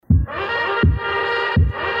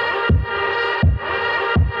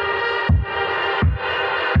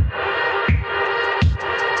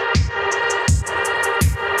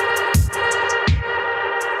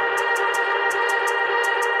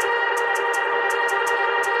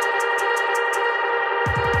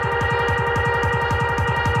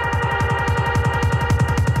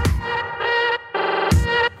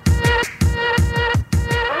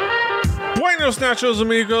Buenos nachos,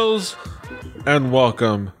 amigos, and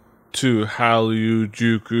welcome to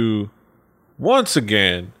Hallyu-Juku. Once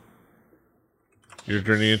again, your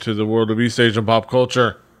journey into the world of East Asian pop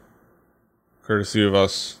culture, courtesy of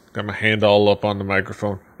us. Got my hand all up on the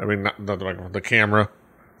microphone. I mean, not the microphone, the camera.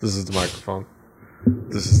 This is the microphone.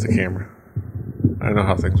 This is the camera. I know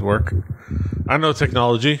how things work. I know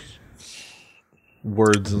technology,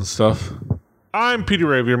 words and stuff. I'm Peter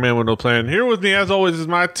Rave, your man with no plan. Here with me, as always, is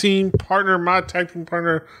my team partner, my tag team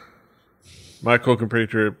partner, my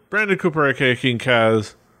co-compatriot, Brandon Cooper, aka King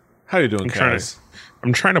Kaz. How you doing, Kaz?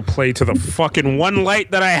 I'm trying to play to the fucking one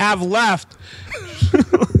light that I have left.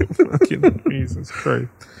 Fucking Jesus Christ.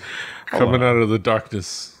 Coming out of the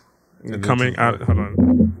darkness. Coming out. Hold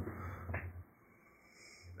on.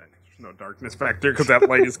 There's no darkness back there because that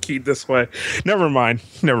light is keyed this way. Never mind.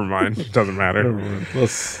 It doesn't matter.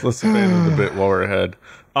 Let's abandon the bit while we're ahead.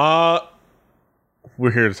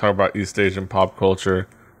 We're here to talk about East Asian pop culture,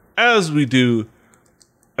 as we do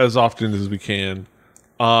as often as we can.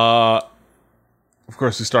 Of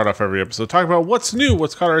course, we start off every episode talking about what's new,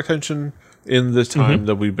 what's caught our attention in the time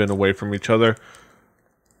that we've been away from each other.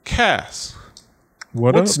 Cass,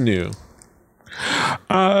 what's new?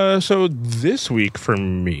 So this week for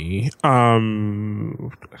me,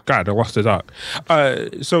 God, I lost the dot.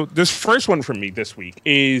 So this first one for me this week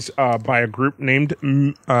is by a group named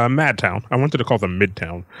Madtown. I wanted to call them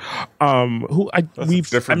Midtown. I'm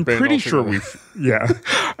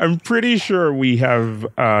pretty sure we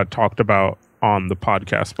have talked about on the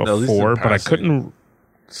podcast before, but I couldn't.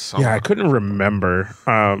 Somewhere. Yeah, I couldn't remember.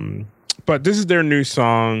 But this is their new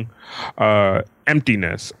song,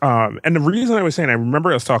 Emptiness. And the reason I was saying I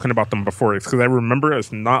remember us talking about them before is because I remember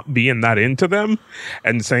us not being that into them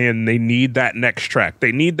and saying they need that next track.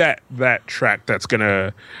 They need that track that's going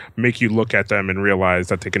to make you look at them and realize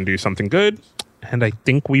that they can do something good. And I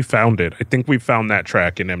think we found it. I think we found that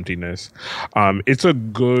track in Emptiness. It's a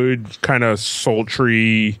good kind of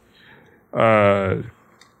sultry,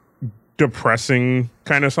 depressing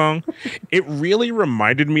kind of song. It really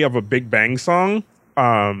reminded me of a Big Bang song.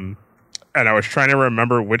 And I was trying to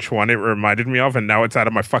remember which one it reminded me of, and now it's out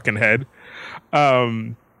of my fucking head.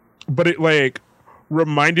 But it like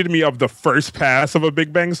reminded me of the first pass of a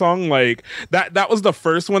Big Bang song. Like that was the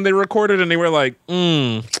first one they recorded, and they were like,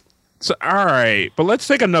 so, all right, but let's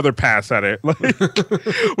take another pass at it,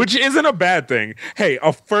 which isn't a bad thing. Hey,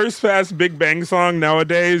 a first pass Big Bang song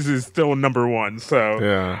nowadays is still number one. So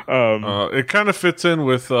yeah, it kind of fits in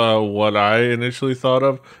with what I initially thought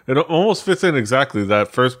of. It almost fits in exactly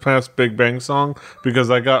that first pass Big Bang song because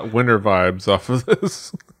I got winter vibes off of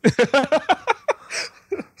this.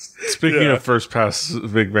 Speaking of first pass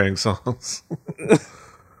Big Bang songs.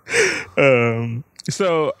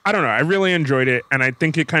 So, I don't know. I really enjoyed it, and I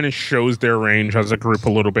think it kind of shows their range as a group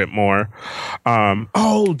a little bit more.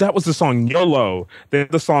 That was the song YOLO. They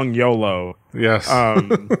had the song YOLO. Yes. Yeah.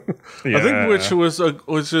 I think which was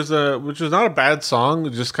not a bad song.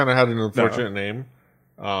 It just kind of had an unfortunate name.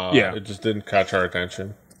 It just didn't catch our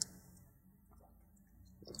attention.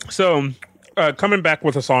 So, coming back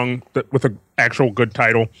with a song with an actual good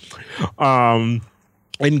title.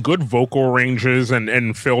 And good vocal ranges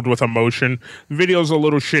and filled with emotion. The video's a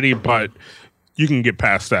little shitty, but you can get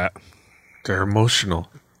past that. They're emotional.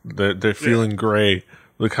 They're feeling gray.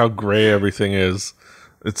 Look how gray everything is.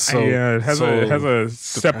 It's so it has a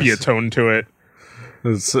sepia tone to it.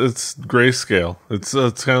 It's grayscale. It's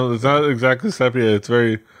not exactly sepia. It's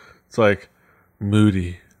like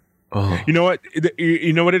moody. Oh. You know what?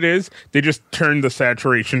 You know what it is? They just turned the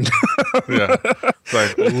saturation. Yeah, it's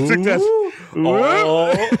like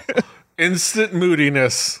instant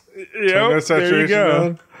moodiness. Yeah, there you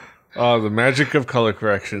go. Oh, the magic of color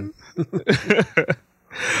correction.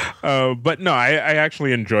 But no, I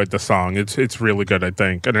actually enjoyed the song. It's really good, I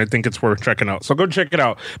think, and I think it's worth checking out. So go check it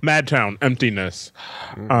out. Madtown, Emptiness.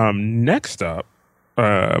 Next up,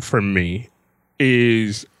 for me,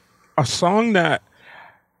 is a song that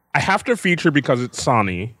I have to feature because it's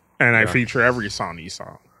Sonny, and I feature every Sonny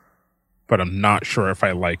song, but I'm not sure if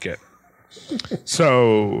I like it.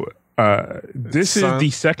 So this is the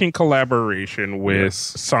second collaboration with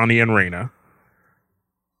Sonny and Reina.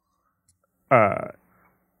 And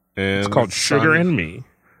it's called Sugar and Me.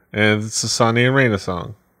 And it's a Sonny and Reina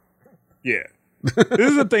song. Yeah. This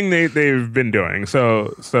is the thing they've been doing.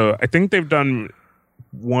 So I think they've done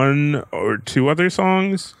one or two other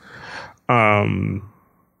songs.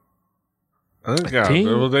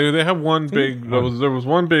 They have one big. There was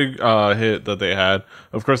one big hit that they had.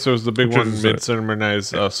 Of course, there was the big one, Midsummer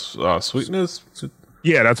Night's Sweetness.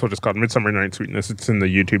 Yeah, that's what it's called, Midsummer Night's Sweetness. It's in the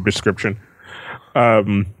YouTube description.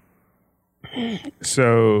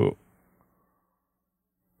 So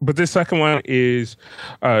but this second one is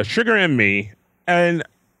Sugar and Me. And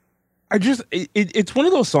it's one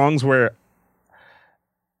of those songs where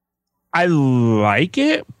I like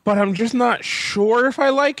it, but I'm just not sure if I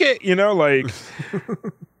like it, like,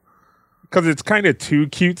 because it's kind of too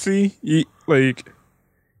cutesy.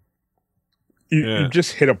 You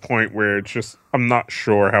just hit a point where it's just, I'm not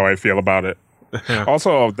sure how I feel about it.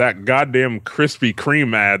 Also, that goddamn Krispy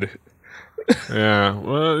Kreme ad. Yeah,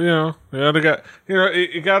 well,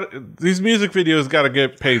 you got these music videos got to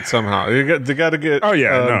get paid somehow. They got to get. Oh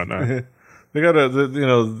yeah, no. They got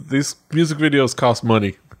to, these music videos cost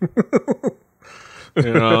money.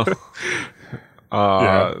 Yeah.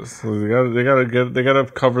 So they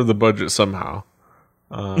gotta cover the budget somehow.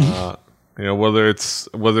 Whether it's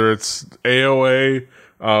AOA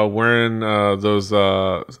wearing those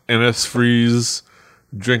NS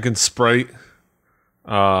drinking Sprite,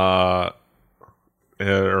 or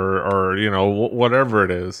whatever it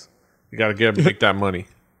is, you gotta make that money.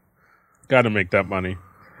 Got to make that money.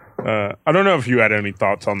 I don't know if you had any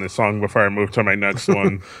thoughts on this song before I move to my next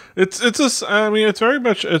one. It's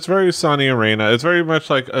very Sonny and Reina. It's very much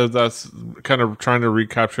like that's kind of trying to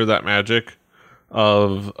recapture that magic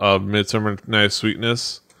of Midsummer Night's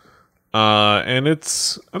Sweetness. And I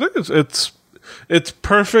think it's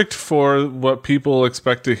perfect for what people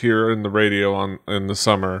expect to hear in the radio in the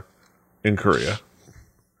summer in Korea.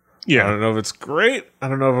 Yeah. I don't know if it's great. I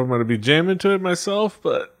don't know if I'm going to be jamming to it myself,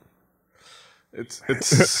 but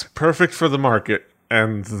it's perfect for the market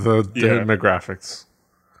and the demographics.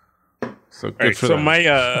 So good for them.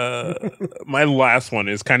 My last one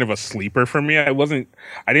is kind of a sleeper for me. I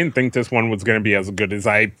didn't think this one was going to be as good as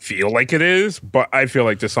I feel like it is, but I feel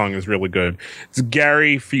like this song is really good. It's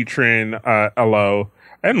Gary featuring Elo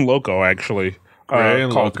and Loco, actually. Gray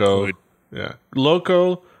and Loco. Good. Yeah.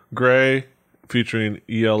 Loco, Gray featuring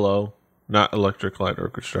ELO, not Electric Light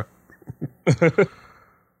Orchestra.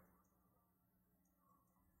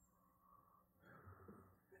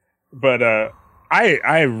 But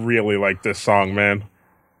I really like this song, man.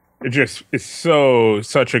 It's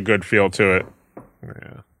such a good feel to it.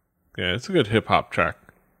 Yeah, it's a good hip hop track.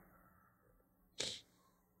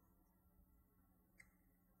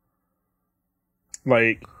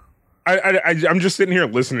 Like, I'm just sitting here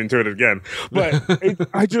listening to it again, but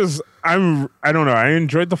I don't know. I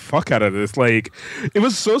enjoyed the fuck out of this. Like, it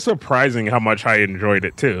was so surprising how much I enjoyed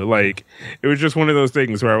it too. Like, it was just one of those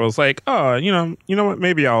things where I was like, oh, you know what?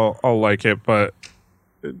 Maybe I'll like it, but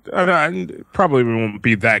I probably won't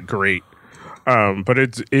be that great. But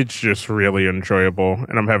it's just really enjoyable,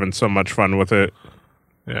 and I'm having so much fun with it.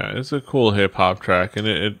 Yeah, it's a cool hip hop track, and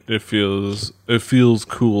it feels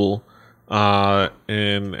cool.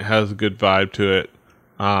 And it has a good vibe to it.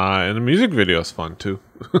 And the music video is fun too.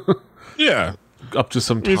 Yeah. Up to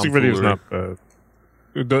some music video's not bad.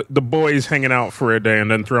 The boys hanging out for a day and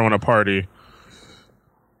then throwing a party.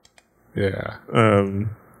 Yeah. And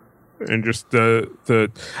just the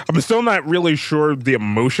I'm still not really sure the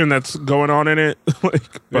emotion that's going on in it.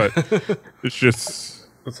 But it's just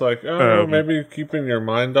it's maybe keeping your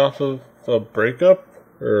mind off of a breakup,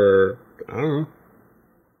 or I don't know.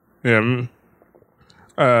 Yeah,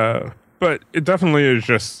 but it definitely is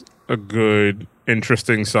just a good,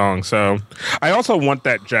 interesting song. So I also want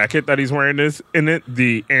that jacket that he's wearing in it,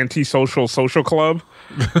 the Antisocial Social Club.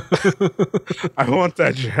 I want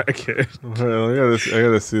that jacket. Well, I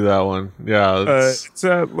gotta see that one. Yeah, it's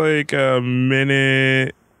at like a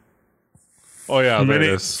minute. Oh yeah,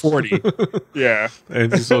 minute 40. Yeah,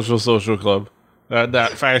 Antisocial Social Club.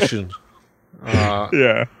 That fashion.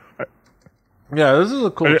 Yeah. Yeah, this is a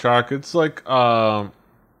cool track. It's it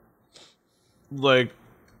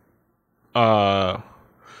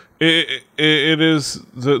is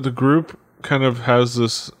the group kind of has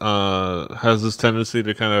this tendency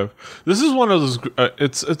to kind of, this is one of those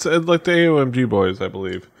it's like the AOMG boys, I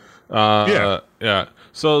believe. Yeah.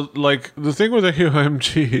 So like the thing with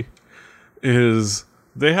AOMG is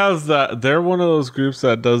they have that, they're one of those groups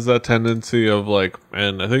that does that tendency of like,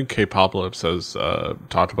 and I think K-Popalypse has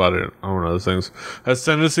talked about it on one of those things, has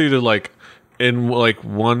tendency to like in like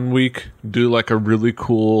 1 week do like a really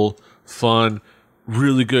cool, fun,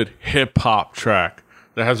 really good hip hop track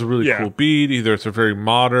that has a really cool beat. Either it's a very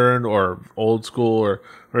modern or old school or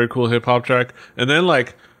very cool hip hop track, and then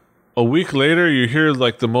like a week later you hear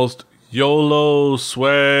like the most YOLO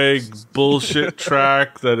swag bullshit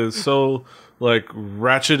track that is so like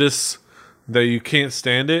ratchetous that you can't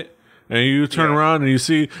stand it, and you turn around and you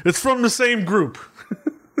see it's from the same group.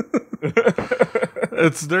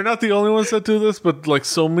 They're not the only ones that do this, but like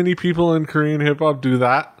so many people in Korean hip hop do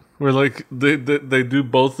that, where like they do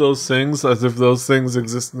both those things as if those things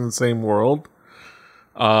exist in the same world.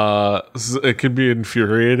 It can be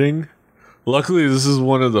infuriating. Luckily, this is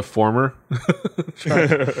one of the former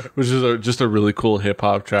tracks, which is just a really cool hip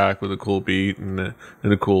hop track with a cool beat and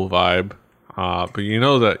a cool vibe. But you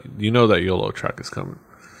know that YOLO track is coming,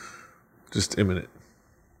 just imminent,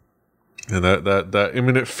 and that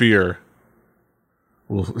imminent fear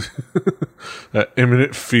will that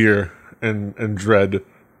imminent fear and dread,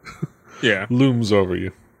 looms over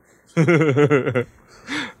you.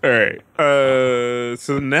 All right.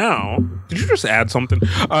 So now, did you just add something?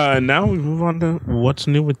 Now we move on to what's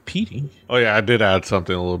new with Petey. Oh yeah, I did add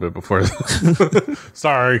something a little bit before.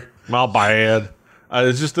 Sorry, my bad.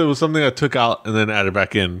 It was something I took out and then added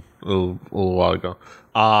back in a little while ago.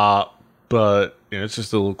 But it's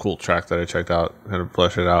just a little cool track that I checked out, kind of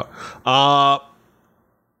flesh it out. I'm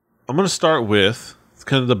gonna start with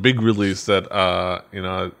kind of the big release that I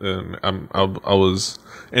was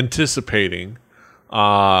anticipating.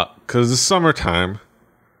 Because it's summertime.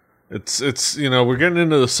 It's we're getting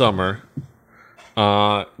into the summer,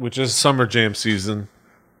 which is summer jam season.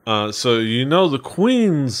 So the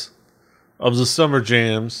queens of the summer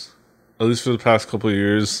jams, at least for the past couple of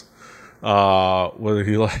years,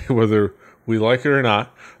 whether we like it or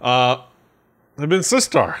not, have been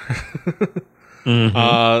Sistar.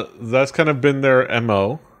 That's kind of been their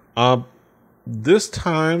MO. This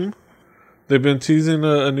time, they've been teasing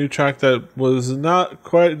a new track that was not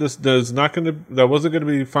quite this. That wasn't going to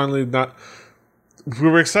be finally not. We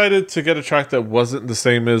were excited to get a track that wasn't the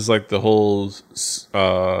same as like the whole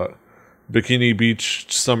Bikini Beach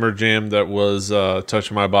summer jam that was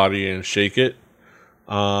 "Touch My Body" and "Shake It."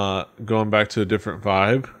 Going back to a different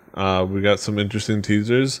vibe. We got some interesting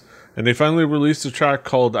teasers, and they finally released a track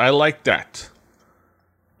called "I Like That."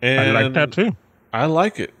 And I like that too. I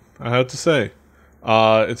like it, I have to say.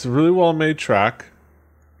 It's a really well made track.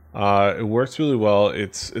 It works really well.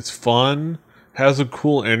 It's fun, has a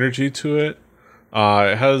cool energy to it.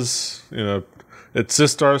 It has, it's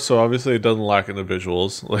Sistar, so obviously it doesn't lack in the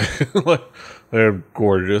visuals. Like they're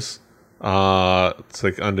gorgeous. It's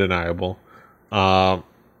like undeniable. They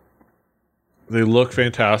look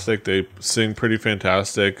fantastic. They sing pretty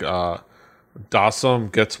fantastic. Dawson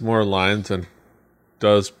gets more lines and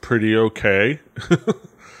does pretty okay.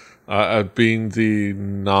 Being the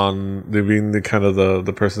kind of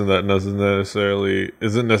the person that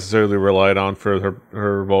isn't necessarily relied on for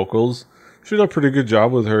her vocals. She did a pretty good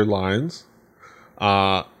job with her lines.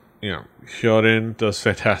 Hyorin does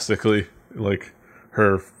fantastically, like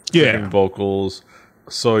her vocals.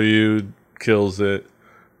 Soyu kills it.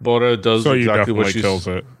 Bora does exactly what she kills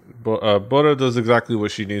it. Bora does exactly what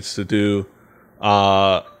she needs to do.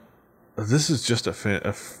 This is just a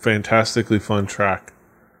fantastically fun track.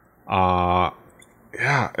 There's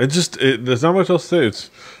not much else to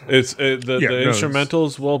say. The instrumental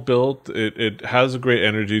is well built. It has a great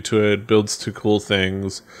energy to it. Builds to cool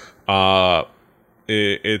things.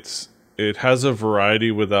 It has a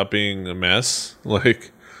variety without being a mess.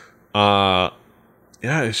 Like,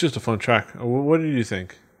 it's just a fun track. What did you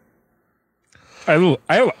think? I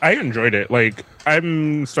enjoyed it. Like,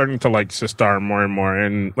 I'm starting to like Sistar more and more,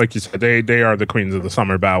 and like you said, they are the queens of the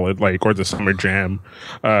summer ballad, like, or the summer jam.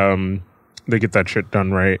 They get that shit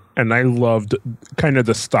done right, and I loved kind of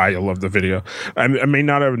the style of the video. I may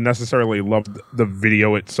not have necessarily loved the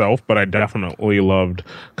video itself, but I definitely loved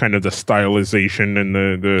kind of the stylization and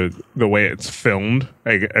the way it's filmed.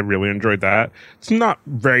 I really enjoyed that. It's not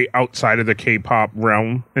very outside of the K-pop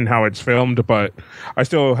realm in how it's filmed, but I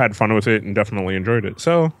still had fun with it and definitely enjoyed it.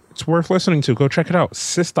 So it's worth listening to. Go check it out.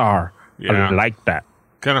 Sistar. Yeah. I like that.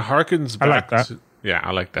 Kind of harkens back. I like that. Yeah,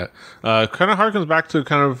 I like that. Kind of harkens back to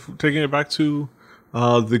kind of taking it back to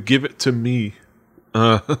the "Give It to Me"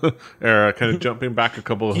 era, kind of jumping back a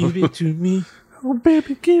couple of. Give it to me, oh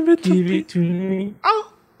baby, give it to me.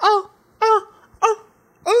 Oh.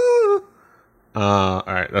 All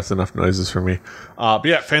right, that's enough noises for me. But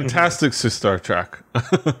yeah, fantastic Sistar track.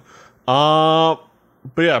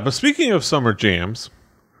 But speaking of summer jams,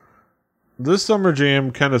 this summer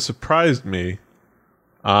jam kind of surprised me.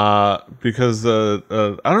 Because I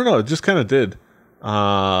don't know, it just kind of did.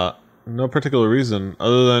 No particular reason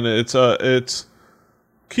other than it's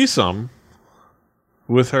Kisum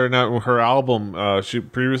with her album. She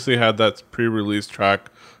previously had that pre-release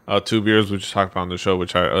track, 2 Beers, which we talked about on the show,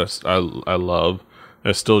 which I love.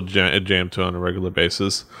 I still jam to on a regular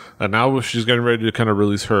basis. And now she's getting ready to kind of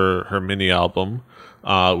release her mini album,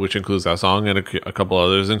 which includes that song and a couple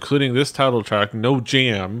others, including this title track, No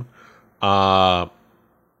Jam.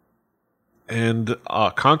 And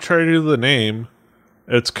contrary to the name,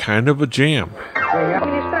 it's kind of a jam.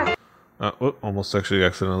 Almost actually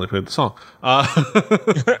accidentally played the song.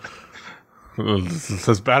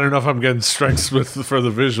 It's bad enough I'm getting strikes for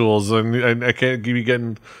the visuals, and I can't be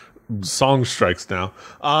getting song strikes now.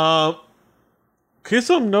 Kiss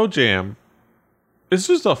 'Em No Jam. It's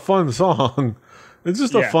just a fun song. It's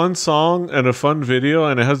just a fun song and a fun video,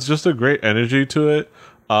 and it has just a great energy to it.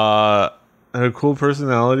 And a cool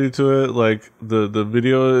personality to it. Like the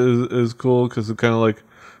video is cool because it kind of like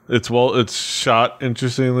it's shot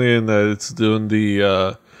interestingly in that it's doing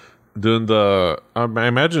the I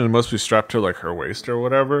imagine it must be strapped to like her waist or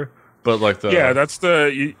whatever. But like that's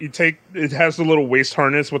you take it has the little waist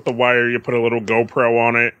harness with the wire. You put a little GoPro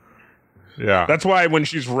on it. Yeah, that's why when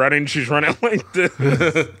she's running like this.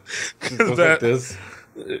 Like this.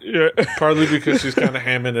 Yeah, partly because she's kind of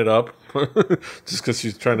hamming it up, just because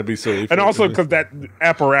she's trying to be silly, and also because that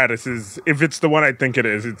apparatus is, if it's the one I think it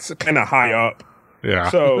is, it's kind of high up. Yeah,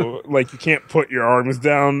 so like you can't put your arms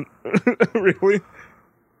down, really.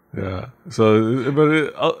 Yeah. So,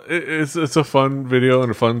 but it's a fun video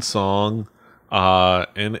and a fun song.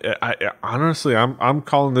 And I honestly, I'm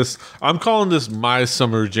calling this my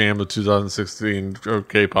summer jam of 2016 or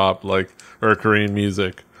K-pop, like, or Korean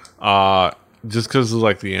music. Just because of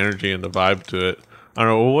like the energy and the vibe to it. I don't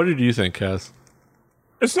know. What did you think, Cass?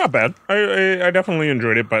 It's not bad. I definitely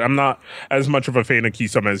enjoyed it, but I'm not as much of a fan of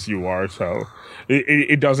Kiss 'Em as you are, so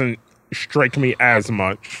it doesn't strike me as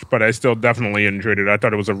much. But I still definitely enjoyed it. I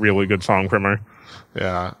thought it was a really good song from her.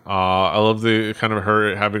 Yeah. I love the kind of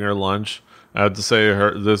her having her lunch. I have to say,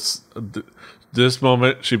 this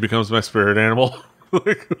moment she becomes my spirit animal,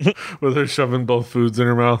 like with her shoving both foods in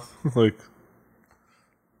her mouth, like.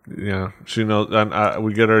 Yeah, she knows, and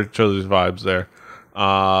we get each other's vibes there.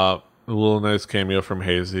 A little nice cameo from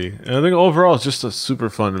Hazy, and I think overall it's just a super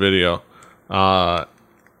fun video. And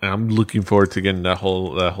I'm looking forward to getting that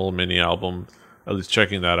whole mini album, at least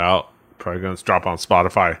checking that out. Probably gonna drop on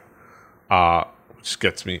Spotify, which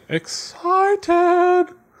gets me excited.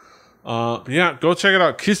 But yeah, go check it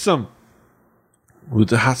out. Kiss 'Em with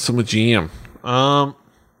the Hot Summer Jam.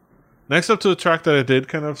 Next up to a track that I did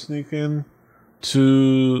kind of sneak in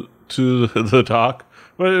to the talk,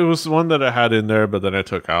 but it was one that I had in there, but then I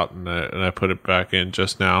took out and I put it back in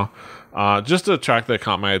just now. Just a track that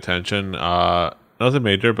caught my attention. Nothing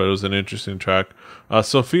major, but it was an interesting track.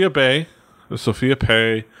 Sophia Pei, she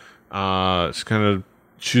kind of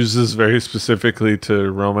chooses very specifically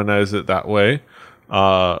to romanize it that way.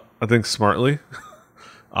 I think smartly,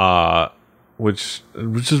 which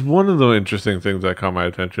is one of the interesting things that caught my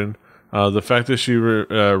attention. The fact that she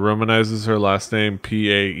romanizes her last name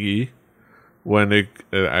Pae, when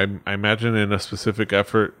I imagine in a specific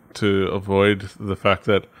effort to avoid the fact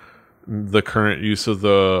that the current use of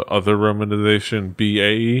the other romanization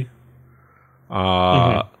Bae,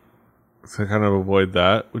 to kind of avoid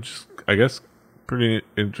that, which is, I guess, pretty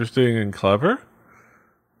interesting and clever.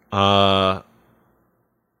 But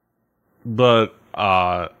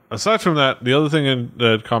aside from that, the other thing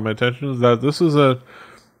that caught my attention is that this is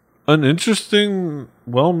an interesting,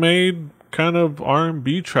 well-made kind of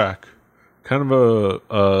R&B track, kind of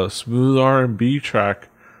a smooth R&B track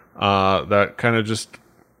that kind of just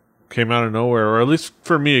came out of nowhere, or at least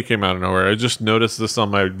for me, it came out of nowhere. I just noticed this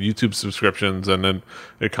on my YouTube subscriptions, and then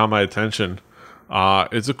it caught my attention.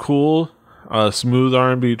 It's a cool, smooth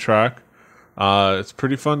R&B track. It's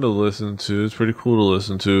pretty fun to listen to. It's pretty cool to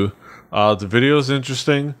listen to. The video is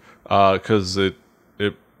interesting because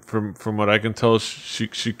from what I can tell, she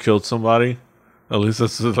killed somebody. At least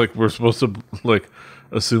that's like we're supposed to like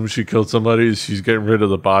assume she killed somebody. She's getting rid of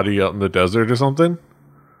the body out in the desert or something.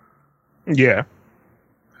 Yeah,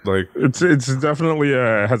 like it's definitely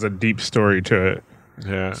has a deep story to it.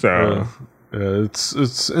 Yeah, so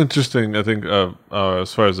it's interesting. I think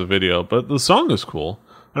as far as the video, but the song is cool.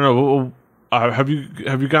 I don't know. Have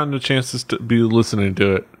you gotten a chance to be listening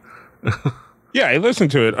to it? Yeah, I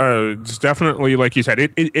listened to it. It's definitely, like you said,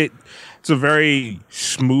 it's a very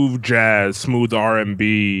smooth jazz, smooth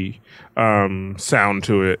R&B sound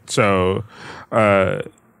to it. So, and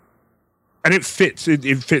it fits.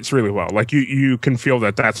 It fits really well. Like you can feel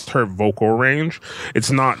that that's her vocal range.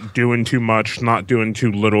 It's not doing too much, not doing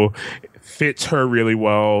too little. Fits her really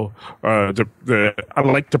well. I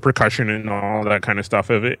like the percussion and all that kind of stuff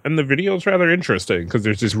of it, and the video is rather interesting because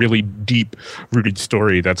there's this really deep rooted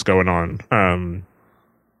story that's going on.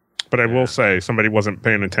 But I will say somebody wasn't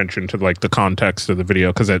paying attention to like the context of the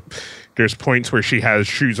video, because there's points where she has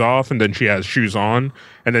shoes off and then she has shoes on,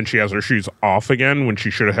 and then she has her shoes off again when she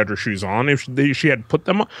should have had her shoes on if she had put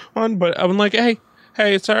them on. But I'm like, hey,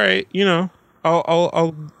 it's all right. You know,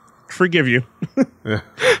 I'll forgive you. Yeah.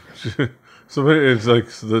 So it's like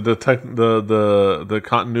the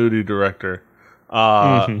continuity director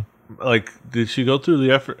like, did she go through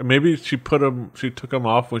the effort? Maybe she took them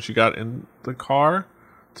off when she got in the car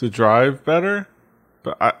to drive better.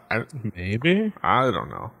 But maybe I don't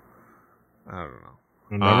know.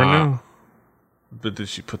 You never know. But did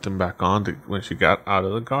she put them back on when she got out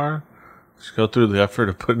of the car? Did she go through the effort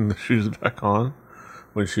of putting the shoes back on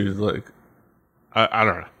when she was like, I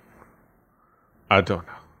don't know. I don't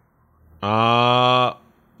know.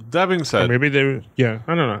 That being said, or maybe I don't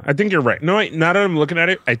know. I think you're right. No, now that I'm looking at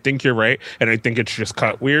it, I think you're right, and I think it's just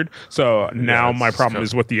cut weird. So now my problem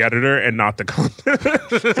is with the editor and not the content.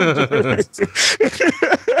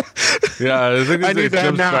 Yeah, I think I need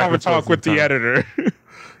to now have a talk with the editor.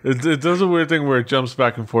 It does a weird thing where it jumps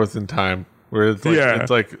back and forth in time. Where it's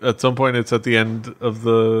like at some point it's at the end of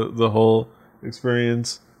the whole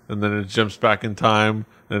experience, and then it jumps back in time.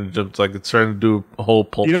 And it jumps like it's trying to do a whole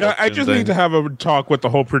Pulp Fiction I just need to have a talk with the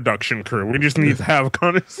whole production crew. We just need to have a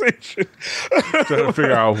conversation. Trying to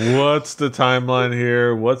figure out what's the timeline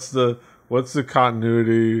here, what's the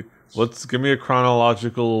continuity, give me a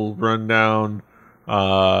chronological rundown.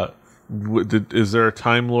 Is there a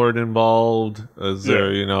Time Lord involved? Is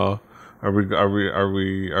there are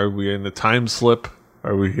we in a time slip?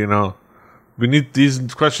 Are we we need these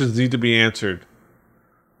questions need to be answered.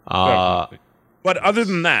 But other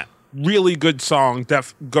than that, really good song.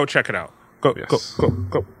 Go check it out. Go check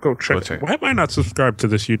it. Why am I not subscribed to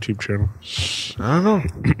this YouTube channel? I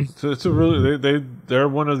don't know. It's a really they're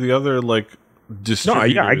one of the other like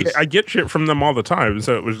distributors. No, yeah, I get shit from them all the time.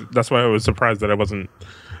 So that's why I was surprised that I wasn't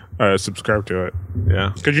subscribed to it.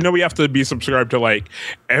 Yeah, because we have to be subscribed to like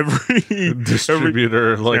every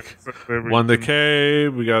distributor. One the K.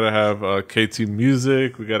 We gotta have KT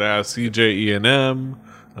Music. We gotta have CJE&M.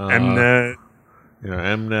 Mnet.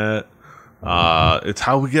 Mnet. It's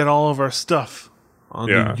how we get all of our stuff on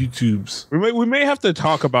the YouTubes. We may have to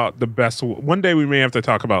talk about the best. One day we may have to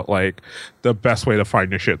talk about like the best way to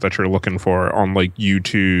find the shit that you're looking for on like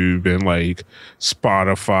YouTube and like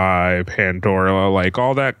Spotify, Pandora, like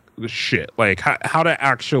all that shit. Like how to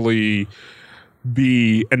actually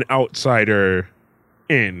be an outsider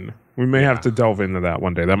in. We may have to delve into that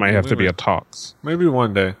one day. That might have to be a talks. Maybe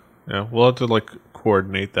one day. Yeah, we'll have to like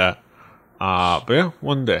coordinate that. But yeah,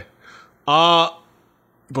 one day. But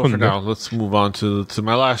for now, let's move on to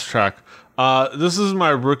my last track. This is my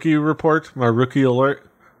rookie report, my rookie alert.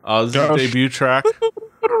 This is the debut track. Shit.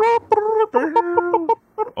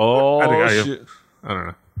 I don't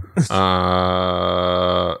know.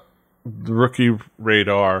 The rookie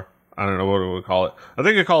radar. I don't know what we would call it. I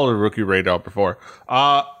think I called it a rookie radar before.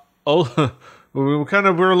 We're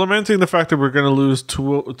lamenting the fact that we're going to lose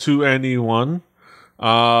to anyone.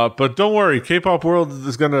 But don't worry, K-Pop World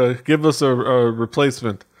is going to give us a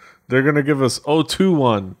replacement. They're going to give us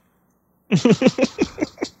 021.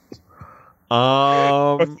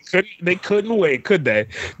 They couldn't wait, could they?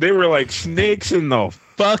 They were like snakes in the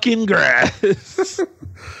fucking grass.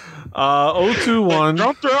 021.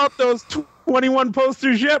 Don't throw out those 21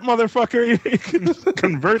 posters yet, motherfucker. You can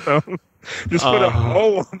convert them. Just put a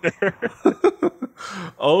O on there.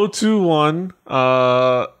 021.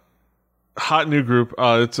 Hot new group.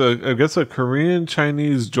 It's I guess a Korean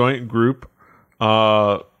Chinese joint group.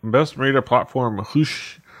 Best rated platform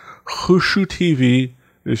Hushu TV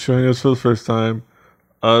is showing us for the first time.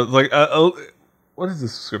 What is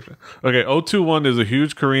this description? Okay, 021 is a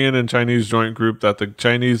huge Korean and Chinese joint group that the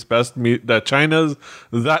China's best media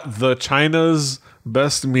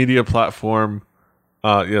platform.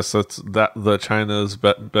 Yes, that's the China's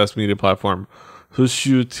best media platform.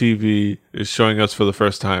 Hushu TV is showing us for the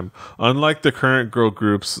first time. Unlike the current girl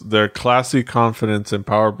groups, their classy confidence and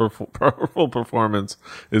powerful performance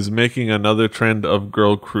is making another trend of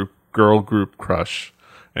girl group crush,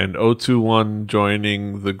 and 021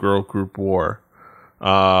 joining the girl group war.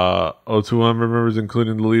 021 members,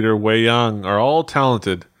 including the leader Wei Yang, are all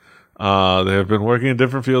talented. They have been working in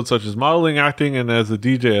different fields such as modeling, acting, and as a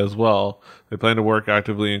DJ as well. They plan to work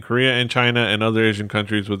actively in Korea and China and other Asian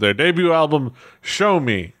countries with their debut album, Show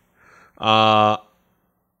Me.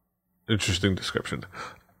 Interesting description.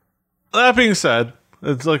 That being said,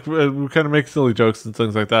 it's like we kind of make silly jokes and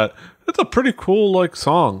things like that. It's a pretty cool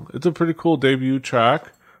song. It's a pretty cool debut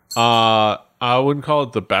track. I wouldn't call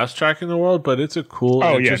it the best track in the world, but it's a cool,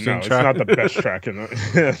 interesting track. It's not the best track in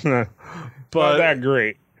the but not that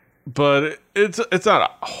great. But it's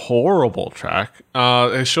not a horrible track.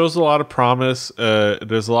 It shows a lot of promise.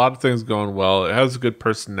 There's a lot of things going well. It has a good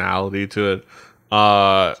personality to it.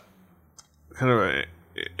 Kind of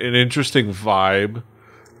an interesting vibe.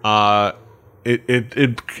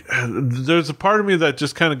 There's a part of me that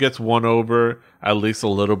just kind of gets won over at least a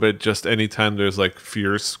little bit. Just anytime there's like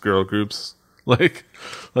fierce girl groups Like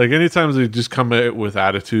anytime they just come in with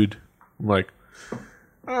attitude, I'm like,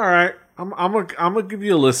 all right, I'm gonna give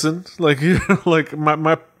you a listen. Like like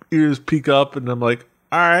my ears peek up, and I'm like,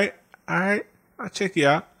 all right, I'll check you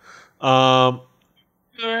out. I'll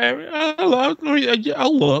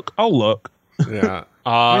look. Yeah.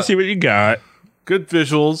 Let me see what you got. Good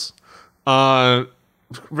visuals.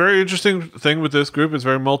 Very interesting thing with this group. It's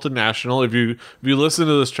very multinational. If you listen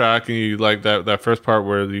to this track and you like that first part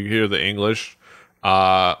where you hear the English,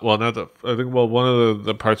 one of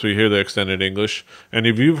the parts where you hear the extended English, and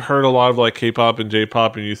if you've heard a lot of like K-pop and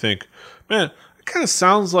J-pop, and you think, man, it kind of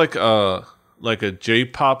sounds like a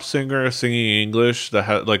J-pop singer singing English that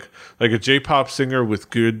had like a J-pop singer with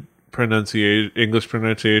good English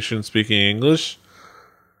pronunciation, speaking English.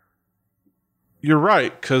 You're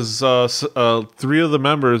right, because 3 of the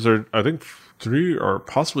members are, I think 3 or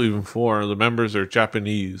possibly even 4 of the members are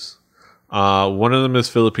Japanese. One of them is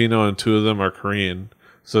Filipino and 2 of them are Korean.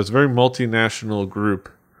 So it's a very multinational group.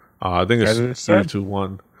 I think it's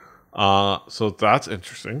 3-1. So that's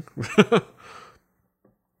interesting.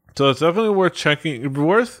 So it's definitely worth checking.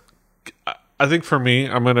 I think for me,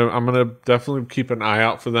 I'm gonna definitely keep an eye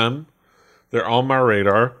out for them. They're on my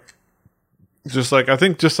radar. Just like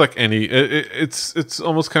any, it's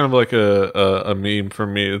almost kind of like a meme for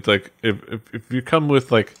me. It's like if you come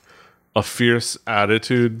with like a fierce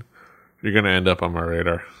attitude, you're gonna end up on my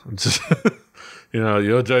radar. Just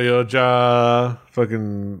Yoja,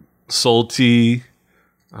 fucking Soul T,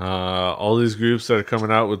 all these groups that are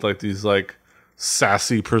coming out with like these like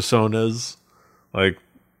sassy personas. Like,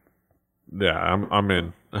 yeah, I'm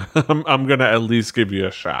in. I'm gonna at least give you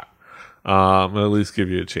a shot. I'm gonna at least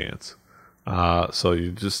give you a chance. So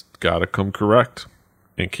you just gotta come correct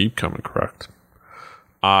and keep coming correct.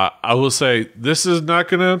 I will say this is not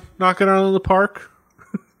gonna knock it out of the park,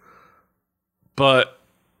 but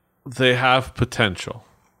they have potential.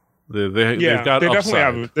 They've got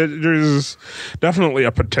upside. There's definitely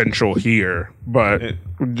a potential here, but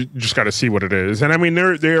just got to see what it is. And I mean,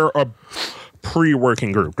 they're a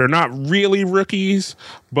pre-working group. They're not really rookies,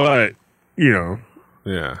 but yeah.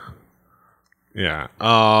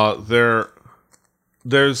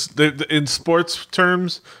 There's in sports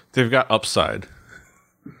terms, they've got upside.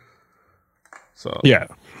 So yeah,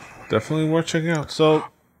 definitely worth checking out. So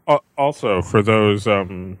also for those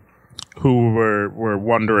who were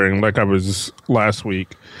wondering, like I was last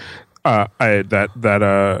week, I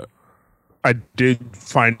did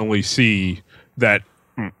finally see that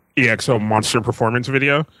EXO Monster performance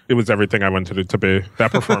video. It was everything I wanted it to be.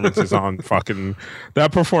 That performance is on that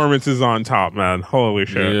performance is on top, man. Holy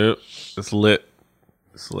shit. Yep. It's lit.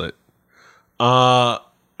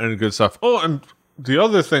 And good stuff. Oh, and the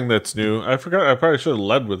other thing that's new, I forgot, I probably should have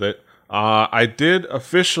led with it. I did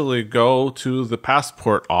officially go to the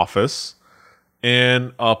passport office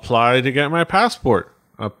and apply to get my passport.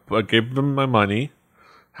 I gave them my money.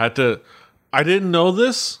 I didn't know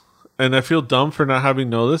this, and I feel dumb for not having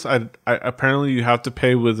known this. I apparently you have to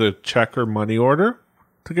pay with a check or money order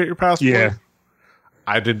to get your passport. Yeah.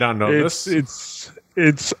 I did not know this.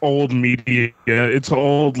 It's old media. It's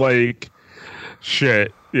old, like,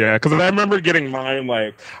 shit. Yeah, because I remember getting mine,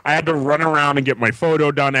 like, I had to run around and get my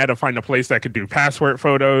photo done. I had to find a place that could do passport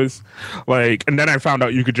photos. Like, and then I found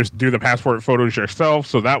out you could just do the passport photos yourself.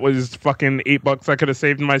 So that was fucking $8 I could have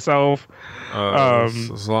saved myself.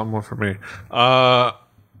 It's a lot more for me.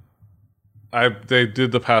 They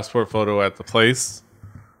did the passport photo at the place.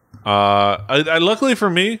 I luckily for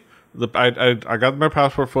me, I got my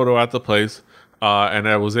passport photo at the place. And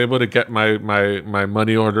I was able to get my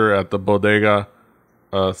money order at the bodega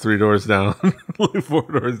 3 doors down, 4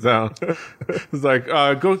 doors down. It's like,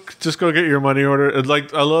 go get your money order. It's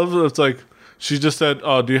like, I love it's like she just said,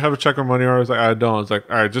 "Oh, do you have a check or money order?" I was like, "I don't." It's like,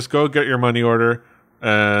 all right, just go get your money order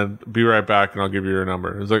and be right back, and I'll give you your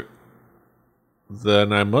number. It's like, then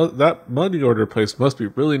that money order place must be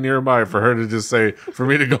really nearby for her to just say for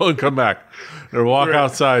me to go and come back. Or walk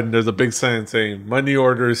outside and there's a big sign saying money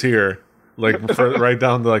orders here. Like right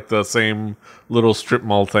down to like the same little strip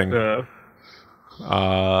mall thing. Yeah.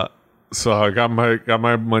 So I got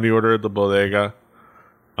my money order at the bodega.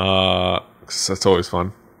 'Cause that's always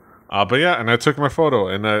fun. But yeah, and I took my photo,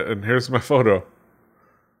 and here's my photo.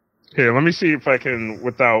 Here, let me see if I can,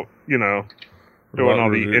 without doing all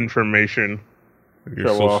the information,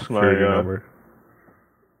 show off my number.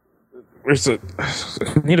 Where's it? I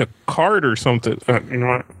need a card or something. You know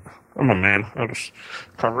what? I'm a man. I'll just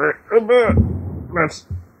cover it a bit. That's.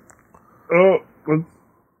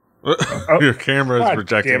 Your camera is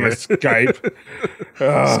projecting it. Skype.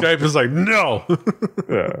 Skype is like, no.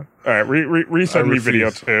 Yeah. All right. Resend me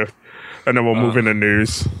video too, and then we'll move into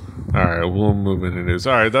news. All right, we'll move into news.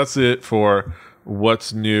 All right, that's it for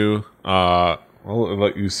what's new. I'll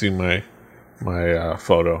let you see my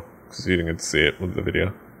photo because you didn't get to see it with the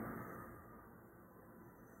video.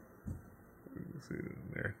 See it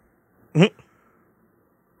in there.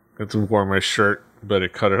 Got to wear my shirt, but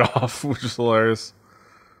it cut it off, which is hilarious.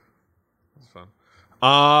 It's fun.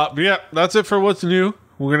 But yeah, that's it for what's new.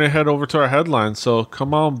 We're gonna head over to our headlines. So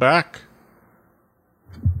come on back.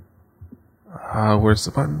 Where's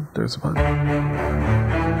the button? There's the button.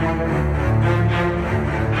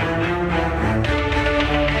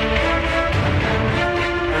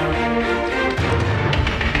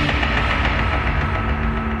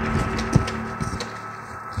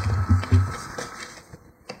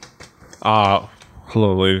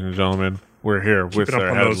 Hello, ladies and gentlemen. We're here with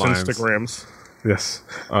our headlines. Those Instagrams. Yes.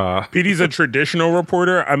 PD's a traditional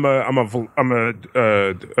reporter. I'm a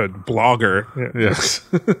blogger. Yes.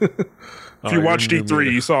 If you watched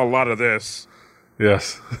E3, you saw a lot of this.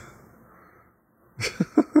 Yes.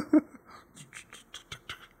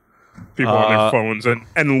 People on their phones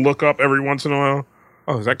and look up every once in a while.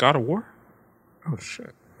 Oh, is that God of War? Oh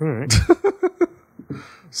shit! All right.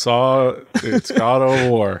 It's God of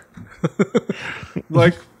War.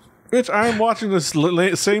 Like, bitch, I am watching this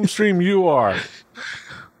same stream you are.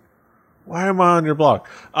 Why am I on your blog?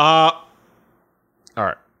 All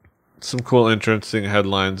right. Some cool, interesting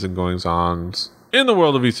headlines and goings-ons in the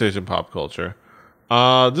world of East Asian pop culture.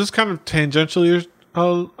 This is kind of tangentially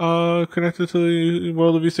connected to the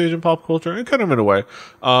world of East Asian pop culture, and kind of in a way.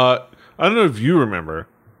 I don't know if you remember,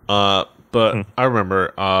 but I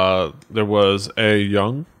remember there was a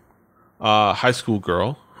young high school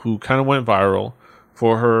girl who kind of went viral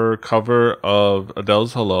for her cover of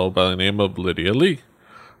Adele's Hello by the name of Lydia Lee.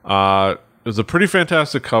 It was a pretty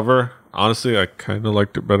fantastic cover. Honestly, I kind of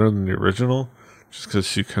liked it better than the original, just because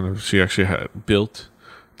she actually had built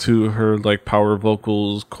to her like power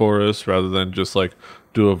vocals chorus rather than just like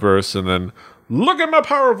do a verse and then look at my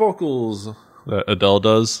power vocals that Adele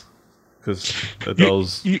does. Because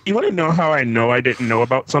Adele's you want to know how I know I didn't know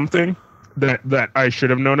about something that I should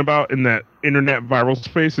have known about in that internet viral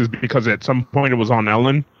space is because at some point it was on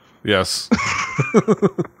Ellen. Yes.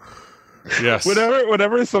 Yes.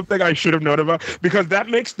 Whatever is something I should have known about, because that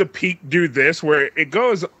makes the peak do this where it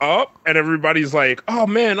goes up and everybody's like, oh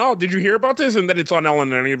man, did you hear about this? And then it's on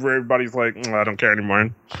Ellen and everybody's like, I don't care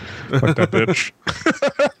anymore. Fuck that bitch.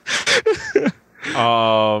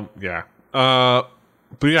 Yeah.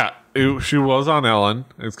 But yeah, she was on Ellen.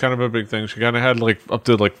 It's kind of a big thing. She kind of had like up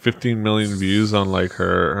to like 15 million views on like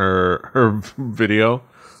her video.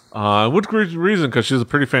 With great reason, because she's a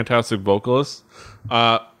pretty fantastic vocalist.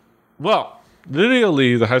 Well, Lydia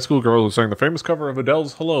Lee, the high school girl who sang the famous cover of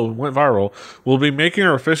Adele's Hello and went viral, will be making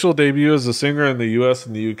her official debut as a singer in the US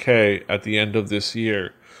and the UK at the end of this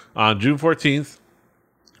year. On June 14th,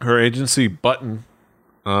 her agency Button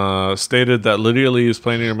stated that Lydia Lee is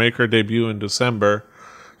planning to make her debut in December.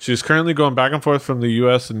 She's currently going back and forth from the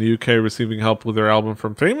US and the UK, receiving help with her album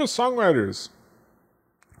from famous songwriters,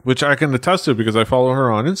 which I can attest to because I follow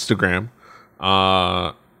her on Instagram.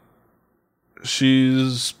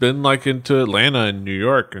 She's been like into Atlanta and New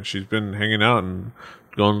York, and she's been hanging out and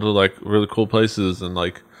going to like really cool places, and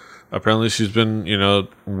like apparently she's been,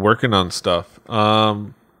 working on stuff.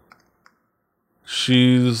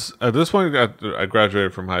 She's at this point I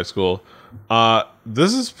graduated from high school.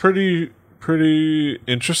 This is pretty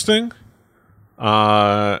interesting.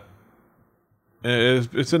 It's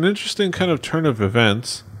an interesting kind of turn of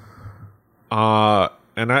events. And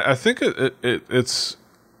I think it's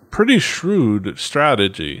pretty shrewd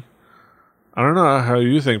strategy. I don't know how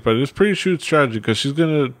you think, but it's pretty shrewd strategy because she's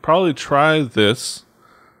going to probably try this.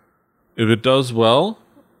 If it does well,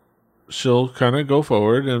 she'll kind of go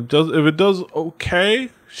forward. And if it does okay,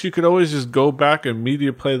 she could always just go back and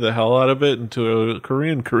media play the hell out of it into a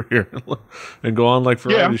Korean career and go on like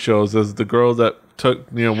variety shows as the girl that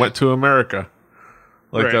went to America.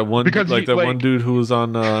 Like right. That one, one dude who was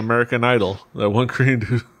on American Idol. That one Korean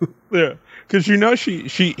dude. Yeah, because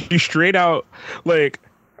she straight out like,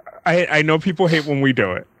 I know people hate when we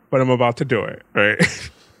do it, but I'm about to do it.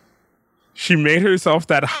 Right? She made herself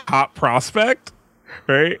that hot prospect,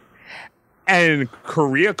 right? And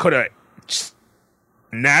Korea could have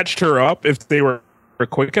snatched her up if they were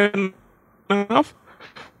quick enough.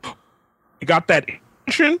 She got that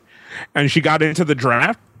action, and she got into the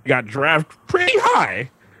draft. Got drafted pretty high,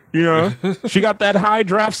 she got that high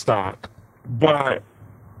draft stock, but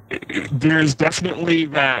there's definitely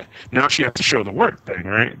that now she has to show the work thing,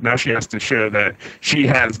 right? Now she has to show that she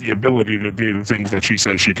has the ability to do the things that she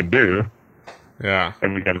says she can do. Yeah.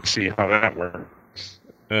 And we got to see how that works.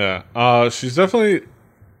 Yeah. She's definitely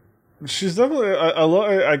she's definitely.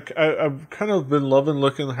 I've kind of been loving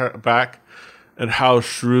looking her back at how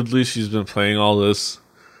shrewdly she's been playing all this,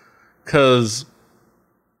 because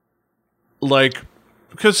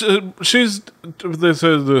she's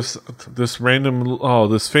this random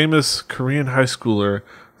this famous Korean high schooler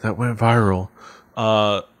that went viral.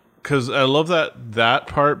 Because I love that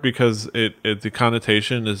part, because the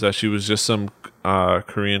connotation is that she was just some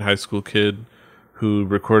Korean high school kid who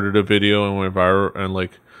recorded a video and went viral, and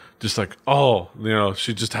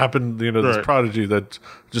she just happened, this prodigy that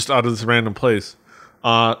just out of this random place.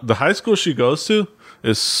 The high school she goes to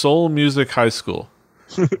is Seoul Music High School.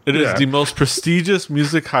 It is the most prestigious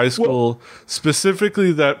music high school.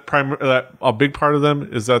 Specifically, that a big part of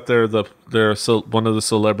them is that they're one of the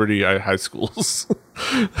celebrity high schools.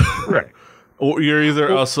 Right. Or you're either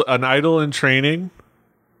an idol in training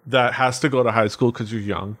that has to go to high school because you're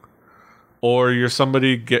young, or you're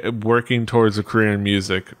somebody working towards a career in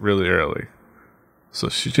music really early. So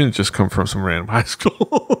she didn't just come from some random high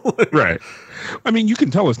school. Right. I mean, you can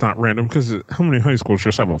tell it's not random because how many high schools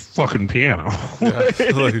just have a fucking piano?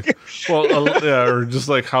 Or just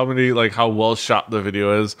how well shot the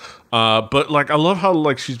video is. But I love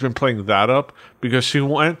how she's been playing that up, because she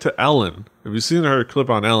went to Ellen. Have you seen her clip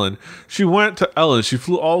on Ellen? She went to Ellen. She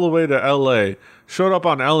flew all the way to LA, showed up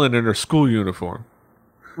on Ellen in her school uniform.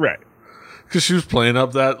 Right. Because she was playing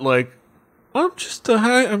up that I'm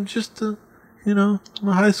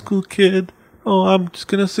a high school kid. Oh, I'm just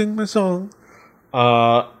gonna sing my song.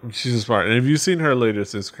 She's smart. And have you seen her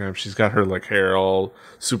latest Instagram? She's got her hair all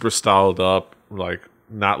super styled up,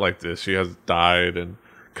 not like this. She has dyed, and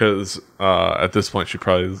because at this point she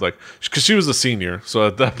probably was because she was a senior, so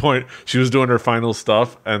at that point she was doing her final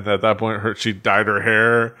stuff, and at that point she dyed her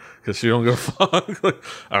hair because she don't give a fuck.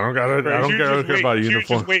 I don't care about a uniform. She was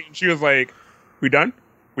just waiting. She was like, "We done?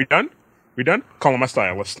 We done? We done?" Calling my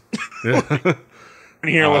stylist. Yeah. And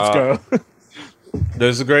here, let's go.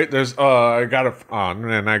 I gotta find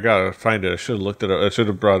it. I should have looked it up. I should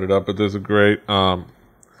have brought it up, but there's a great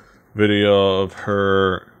video of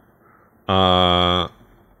her.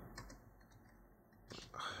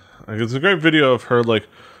 It's a great video of her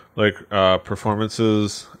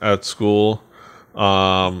performances at school,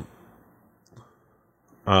 and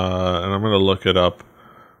I'm gonna look it up.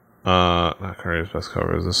 Not Korea's Best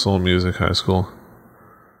Cover, is the Seoul Music High School.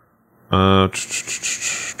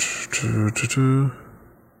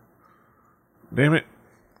 Damn it.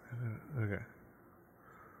 Okay.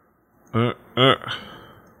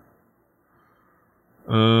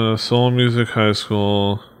 Seoul Music High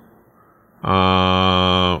School.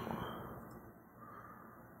 Alright,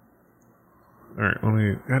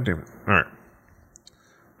 god damn it. Alright. I'm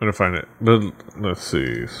gonna find it. But let's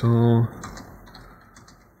see. So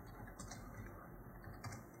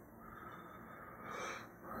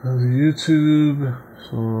the YouTube,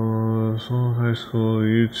 Seoul High School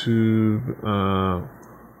YouTube,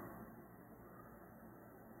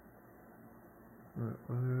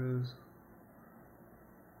 what is?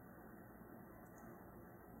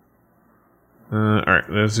 Alright,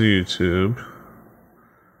 there's the YouTube.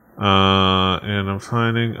 And I'm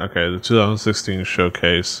finding, the 2016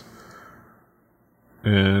 showcase.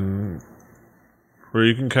 And where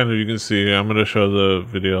you can see, I'm going to show the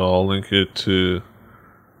video, I'll link it to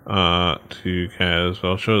you guys, but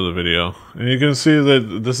I'll show the video. And you can see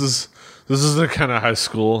that this is the kind of high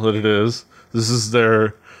school that it is. This is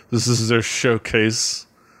their showcase.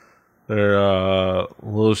 Their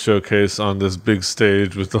little showcase on this big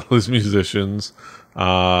stage with all these musicians.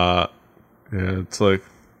 It's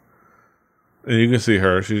and you can see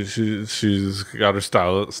her. She's got her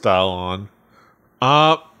style on.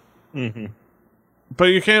 Mm-hmm. But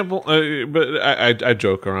you can't. But I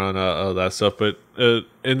joke around that stuff. But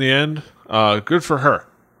in the end, good for her,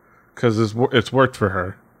 because it's worked for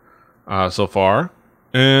her so far,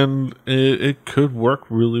 and it could work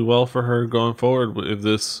really well for her going forward. If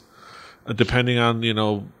this, depending on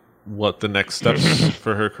what the next steps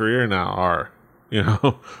for her career now are,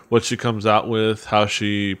 what she comes out with, how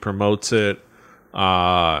she promotes it.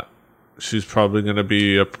 She's probably going to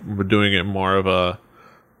be doing it more of an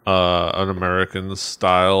American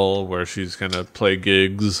style, where she's gonna play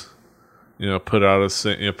gigs, put out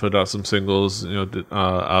some singles,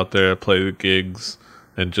 out there, play the gigs,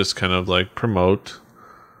 and just kind of promote.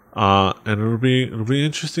 And it'll be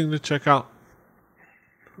interesting to check out.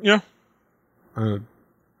 Yeah.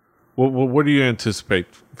 What do you anticipate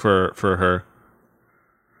for her?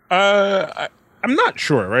 I'm not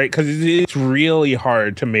sure, right? Because it's really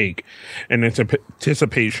hard to make an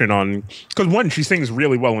anticipation on. Because one, she sings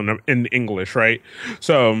really well in English, right?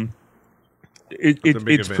 So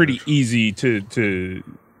it's pretty easy to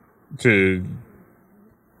to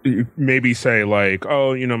maybe say like,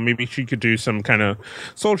 oh, maybe she could do some kind of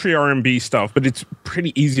sultry R&B stuff, but it's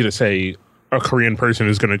pretty easy to say a Korean person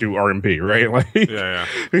is going to do R&B, right? Like, yeah.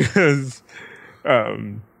 Because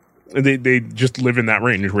they just live in that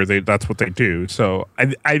range where that's what they do. So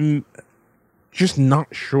I'm just not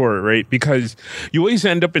sure, right? Because you always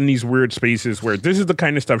end up in these weird spaces where this is the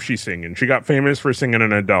kind of stuff she's singing. She got famous for singing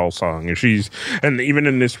an Adele song, and even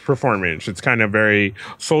in this performance, it's kind of very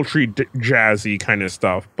sultry, jazzy kind of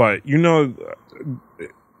stuff. But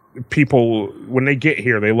people when they get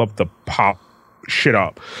here, they love to pop shit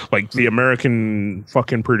up. Like the American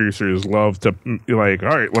fucking producers love to like, all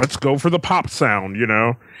right, let's go for the pop sound,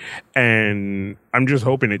 and I'm just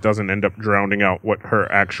hoping it doesn't end up drowning out what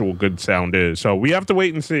her actual good sound is. So we have to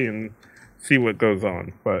wait and see what goes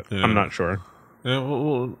on, but yeah. I'm not sure. Yeah,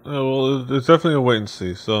 well, it's definitely a wait and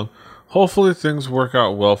see. So hopefully things work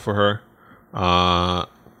out well for her.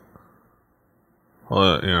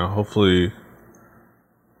 Hopefully,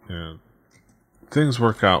 things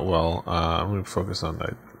work out well. I'm going to focus on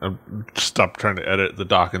that. Stop trying to edit the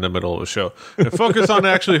doc in the middle of the show and focus on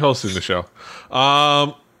actually hosting the show.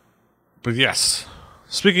 But yes,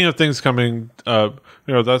 speaking of things coming,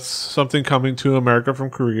 that's something coming to America from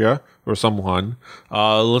Korea or someone.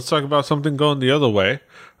 Let's talk about something going the other way.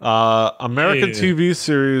 American TV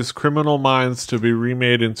series Criminal Minds to be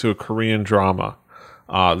remade into a Korean drama.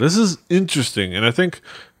 This is interesting, and I think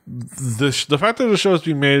the fact that the show is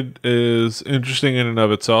being made is interesting in and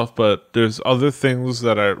of itself, but there's other things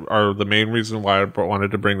that are the main reason why I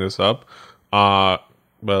wanted to bring this up.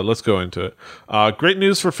 But let's go into it. Great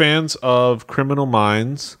news for fans of Criminal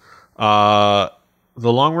Minds.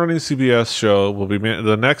 The long-running CBS show will be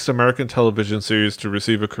the next American television series to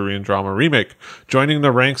receive a Korean drama remake, joining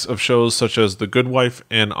the ranks of shows such as The Good Wife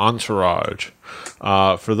and Entourage.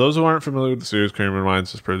 For those who aren't familiar with the series, Criminal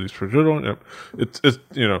Minds is pretty procedural. It's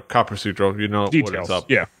cop procedural. You know details. What it's up.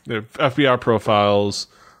 Yeah, FBI profiles,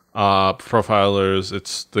 profilers.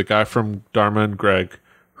 It's the guy from Dharma and Greg,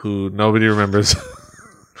 who nobody remembers.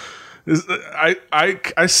 It's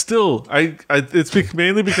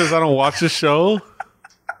mainly because I don't watch the show,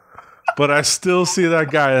 but I still see that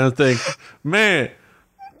guy and I think, man,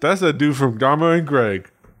 that's that dude from Dharma and Greg.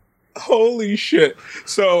 Holy shit.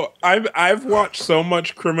 So I've watched so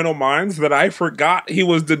much Criminal Minds that I forgot he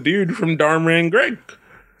was the dude from Dharma and Greg.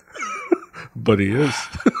 But he is.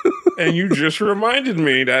 And you just reminded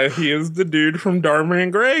me that he is the dude from Dharma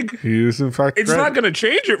and Greg. He is, in fact, It's Greg. Not going to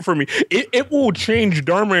change it for me. It will change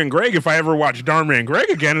Dharma and Greg if I ever watch Dharma and Greg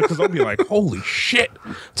again, because I'll be like, holy shit,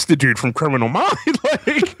 it's the dude from Criminal Minds.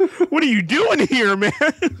 Like, what are you doing here, man?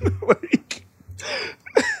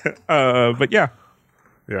 But yeah.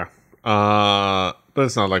 Yeah. But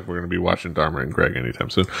it's not like we're going to be watching Dharma and Greg anytime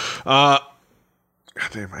soon. God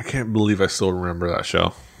damn, I can't believe I still remember that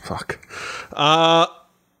show. Fuck.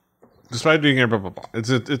 Despite being here, blah, blah, blah.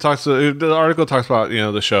 The article talks about,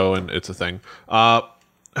 the show and it's a thing.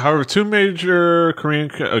 However, two major Korean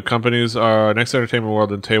companies, Next Entertainment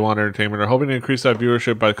World and Taiwan Entertainment, are hoping to increase that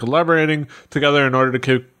viewership by collaborating together in order to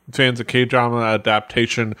give fans a K-drama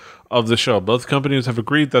adaptation of the show. Both companies have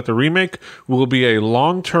agreed that the remake will be a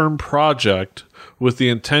long-term project with the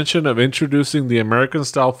intention of introducing the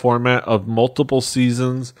American-style format of multiple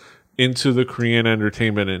seasons into the Korean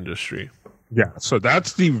entertainment industry. Yeah, so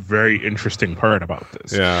that's the very interesting part about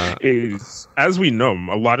this. Yeah. Is, as we know,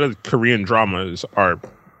 a lot of Korean dramas are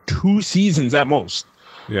 2 seasons at most.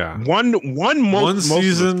 Yeah. One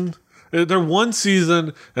season. They're 1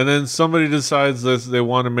 season, and then somebody decides that they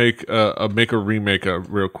want to make a remake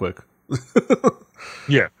real quick.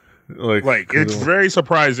 Yeah. Like it's very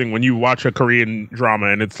surprising when you watch a Korean drama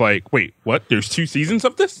and it's like, wait, what? There's 2 seasons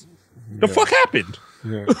of this? The fuck happened?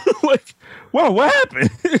 Yeah. Like, well, what happened?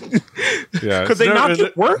 Yeah, could they not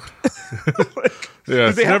get work? Yeah,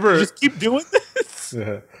 did they have to just keep doing this?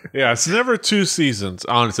 Yeah, it's never 2 seasons.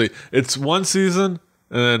 Honestly, it's 1 season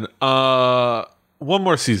and then one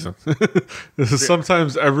more season.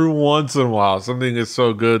 Sometimes every once in a while, something is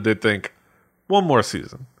so good they think 1 more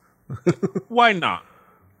season. Why not?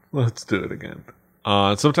 Let's do it again.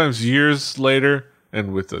 Sometimes years later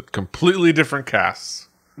and with a completely different cast.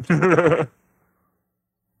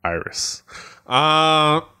 Iris.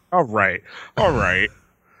 All right.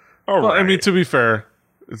 Well, I mean, to be fair,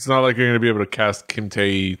 it's not like you're going to be able to cast Kim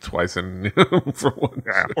Tae twice in for one.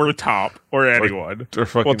 Yeah, or Top, or anyone. Or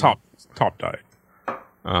fucking, well, Top died.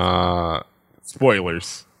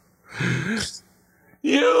 Spoilers.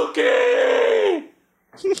 Yuki!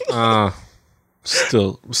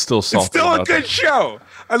 Still salty. It's still a good show.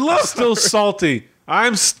 I love Still salty.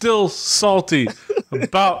 I'm still salty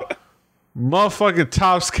about Motherfucking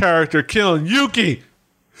Top's character killing Yuki.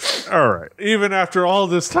 All right. Even after all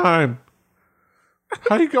this time.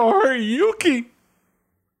 How you gonna hurt Yuki?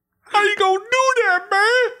 How you gonna do that,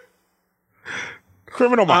 man?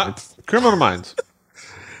 Criminal Minds. Criminal Minds.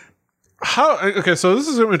 Okay, so this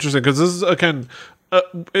is interesting because this is, again,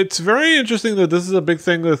 it's very interesting that this is a big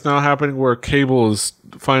thing that's now happening where cable is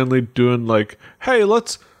finally doing like, hey,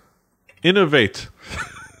 let's innovate.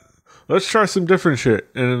 Let's try some different shit.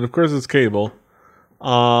 And of course it's cable.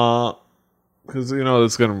 Because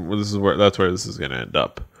that's where this is gonna end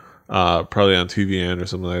up. Probably on TVN or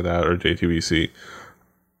something like that, or JTBC.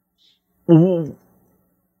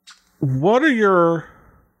 What are your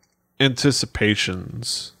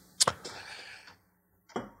anticipations?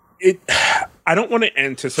 I don't want to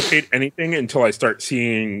anticipate anything until I start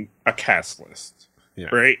seeing a cast list. Yeah.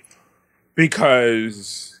 Right?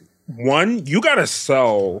 Because one, you gotta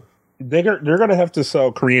sell. They're gonna have to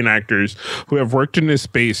sell Korean actors who have worked in this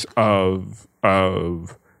space of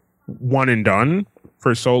one and done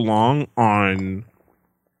for so long on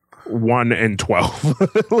 1 and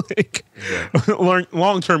 12, like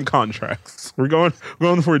long-term contracts. We're going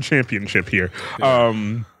for a championship here.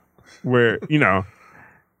 Yeah. Where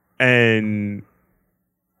and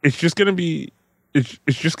it's just gonna be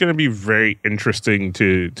very interesting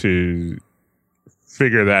to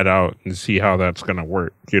figure that out and see how that's gonna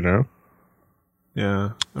work. Yeah.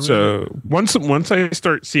 So once I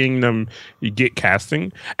start seeing them get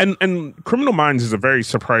casting, and Criminal Minds is a very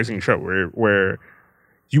surprising show where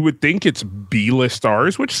you would think it's B-list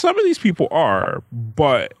stars, which some of these people are,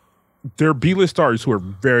 but they're B-list stars who are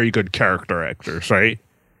very good character actors, right?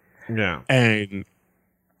 Yeah. And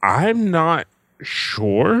I'm not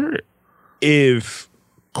sure if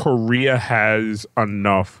Korea has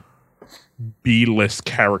enough B-list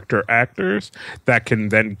character actors that can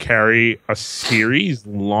then carry a series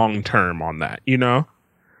long term on that,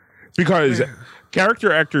 because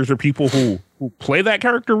character actors are people who play that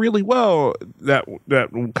character really well, that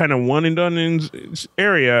kind of one and done in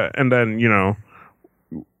area, and then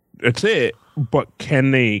it's it. But can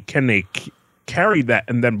they carry that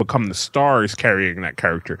and then become the stars carrying that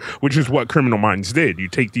character, which is what Criminal Minds did. You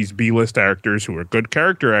take these B-list actors who are good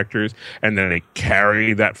character actors, and then they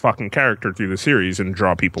carry that fucking character through the series and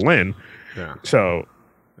draw people in. Yeah. So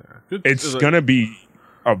it's going to be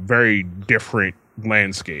a very different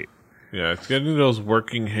landscape. Yeah, it's getting those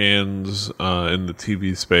working hands in the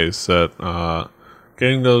TV space that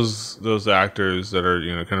getting those actors that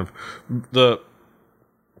are kind of the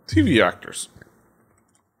TV actors.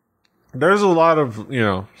 There's a lot of,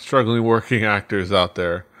 struggling working actors out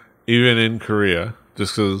there, even in Korea,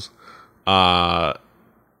 just because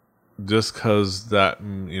just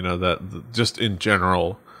in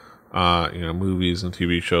general, movies and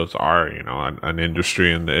TV shows are, an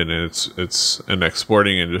industry, and it's an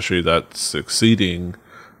exporting industry that's succeeding.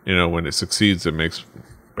 When it succeeds, it makes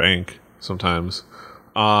bank sometimes.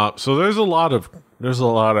 So there's a lot of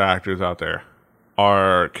actors out there.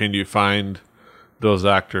 Can you find those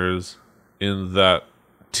actors in that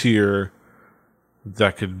tier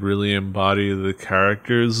that could really embody the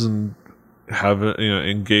characters and have it,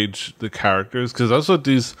 engage the characters? Because that's what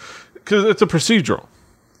because it's a procedural.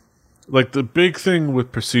 Like, the big thing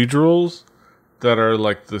with procedurals that are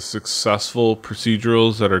like the successful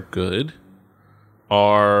procedurals that are good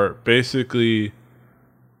are basically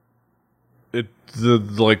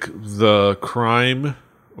the crime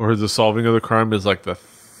or the solving of the crime is like the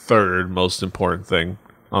third most important thing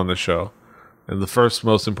on the show. And the first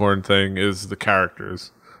most important thing is the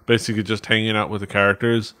characters. Basically just hanging out with the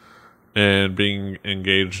characters and being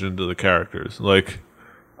engaged into the characters. Like,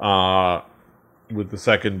 with the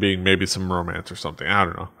second being maybe some romance or something. I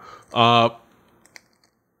don't know.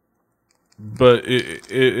 But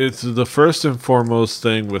it's the first and foremost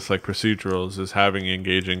thing with like procedurals is having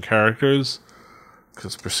engaging characters.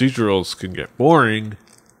 Because procedurals can get boring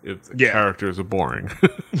if the characters are boring.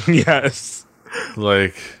 Yes.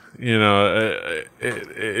 Like, if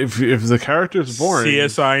the character's boring,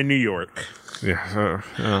 CSI New York. Yeah,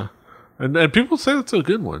 and people say that's a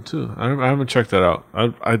good one too. I haven't checked that out.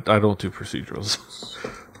 I don't do procedurals.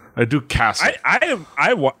 I do Castle.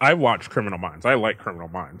 I watch Criminal Minds. I like Criminal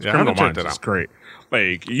Minds. Yeah, Criminal Minds is great.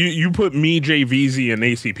 Like, you put me, JVZ, and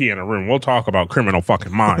ACP in a room, we'll talk about Criminal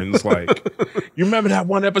fucking Minds. Like, you remember that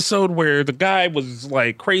one episode where the guy was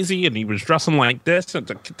like crazy and he was dressing like this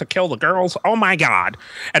to kill the girls? Oh my god!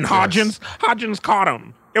 And Hodgins caught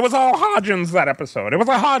him. It was all Hodgins that episode. It was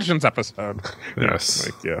a Hodgins episode. Yes.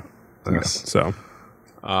 Yeah. Yes. So,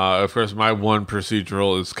 of course, my one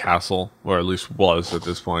procedural is Castle, or at least was at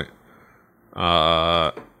this point.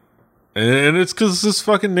 And it's because it's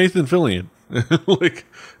fucking Nathan Fillion. Like,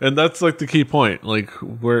 and that's like the key point. Like,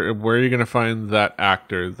 where are you gonna find that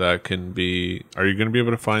actor that can be? Are you gonna be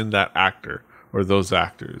able to find that actor or those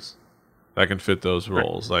actors that can fit those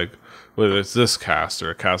roles? Right. Like, whether it's this cast or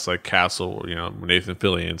a cast like Castle, you know, Nathan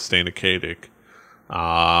Fillion, Stana Katic,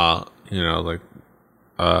 you know, like,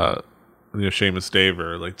 you know, Seamus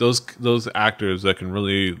Daver, like those actors that can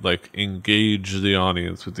really like engage the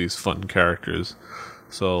audience with these fun characters.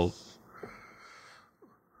 So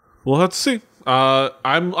we'll have to see.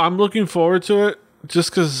 I'm looking forward to it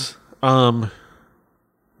just because I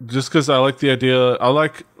like the idea. I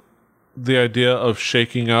like the idea of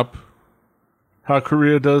shaking up how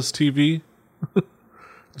Korea does TV,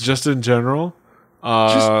 just in general.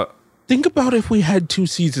 Just think about if we had 2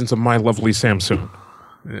 seasons of My Lovely Samsoon.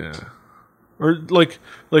 Yeah, or like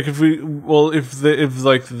if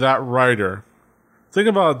that writer. Think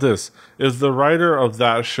about this: if the writer of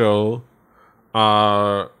that show,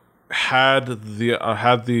 had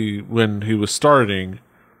the when he was starting,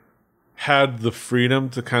 had the freedom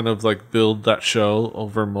to kind of like build that show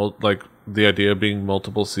over like the idea being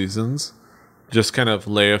multiple seasons, just kind of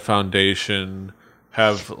lay a foundation,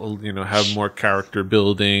 have more character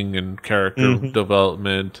building and character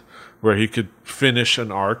development, where he could finish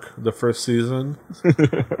an arc the first season,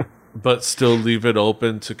 but still leave it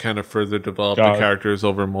open to kind of further develop the characters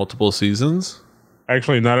over multiple seasons.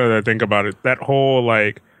 Actually, now that I think about it, that whole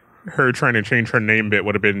like her trying to change her name bit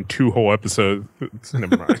would have been 2 whole episodes.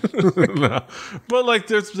 Never mind. No. But like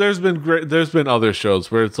there's been other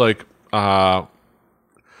shows where it's like I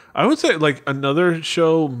would say like another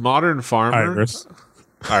show, Modern Farmer.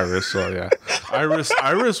 Iris, well, yeah.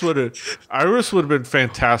 Iris would have been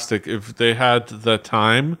fantastic if they had the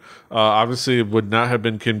time. Obviously it would not have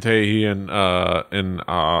been Kim Tae-hee and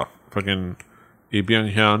fucking Lee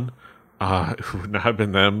Byung-hyun. It would not have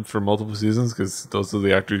been them for multiple seasons because those are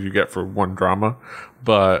the actors you get for one drama.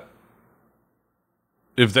 But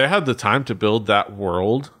if they had the time to build that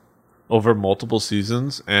world over multiple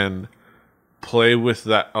seasons and play with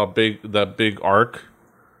that big arc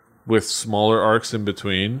with smaller arcs in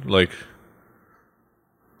between, like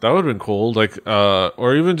that would have been cool. Like,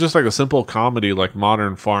 or even just like a simple comedy like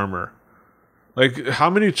Modern Farmer. Like,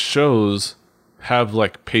 how many shows have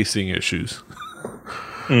like pacing issues?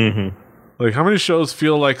 Mm-hmm. Like, how many shows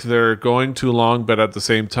feel like they're going too long, but at the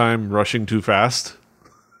same time rushing too fast?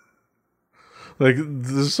 Like,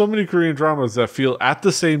 there's so many Korean dramas that feel like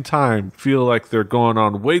they're going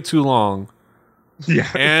on way too long. Yeah.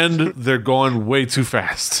 And they're going way too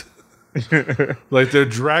fast. Like, they're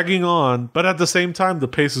dragging on, but at the same time, the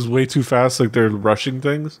pace is way too fast. Like, they're rushing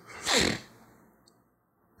things.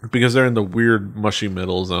 Because they're in the weird, mushy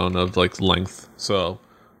middle zone of, like, length. So,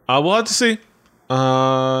 we'll have to see.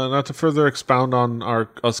 Not to further expound on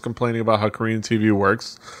us complaining about how Korean TV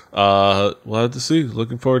works. We'll have to see.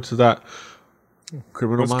 Looking forward to that.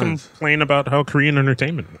 Criminal Minds. Complain about how Korean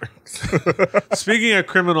entertainment works. Speaking of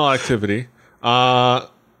criminal activity, FNC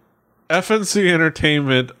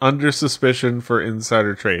Entertainment under suspicion for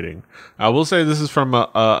insider trading. I will say this is from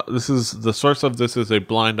the source of this is a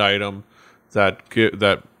blind item that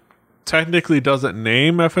technically doesn't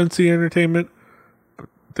name FNC Entertainment.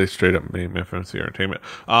 They straight up name FNC Entertainment.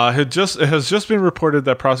 It has just been reported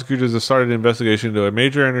that prosecutors have started an investigation into a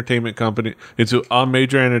major entertainment company that's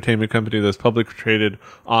publicly traded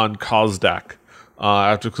on Kosdaq.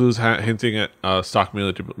 After clues hinting at stock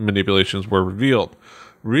manipulations were revealed.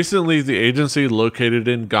 Recently, the agency, located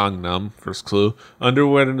in Gangnam, first clue,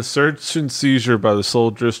 underwent a search and seizure by the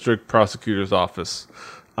Seoul District Prosecutor's Office.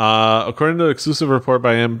 According to an exclusive report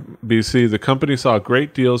by MBC, the company saw a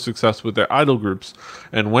great deal of success with their idol groups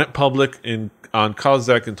and went public on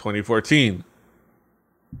Kosdaq in 2014.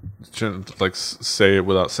 Shouldn't say it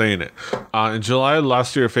without saying it. In July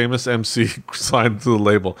last year, a famous MC signed to the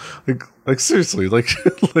label. Like seriously, saw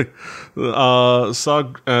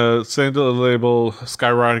signed to the label,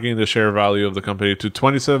 skyrocketing the share value of the company to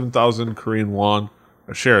 27,000 Korean won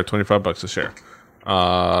a share, $25 a share.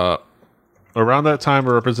 Around that time,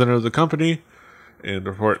 a representative of the company, in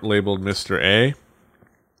a report labeled Mr. A,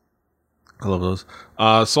 I love those,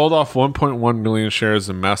 sold off 1.1 million shares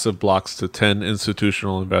in massive blocks to 10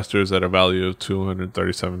 institutional investors at a value of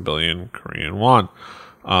 237 billion Korean won,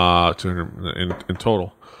 200 in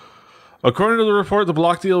total. According to the report, the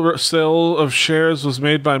block deal sale of shares was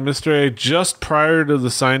made by Mr. A just prior to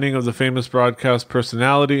the signing of the famous broadcast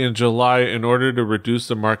personality in July in order to reduce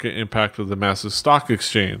the market impact of the massive stock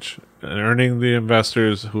exchange, earning the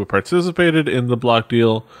investors who participated in the block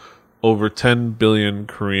deal over 10 billion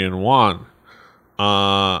Korean won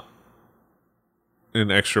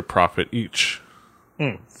in extra profit each.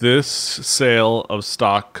 This sale of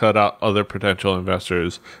stock cut out other potential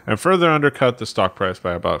investors and further undercut the stock price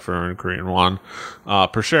by about 400 Korean won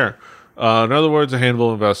per share. In other words, a handful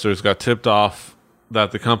of investors got tipped off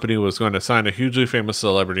that the company was going to sign a hugely famous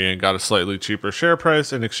celebrity and got a slightly cheaper share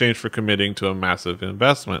price in exchange for committing to a massive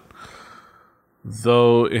investment.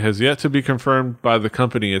 Though it has yet to be confirmed by the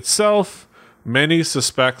company itself, many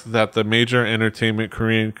suspect that the major entertainment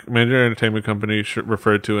company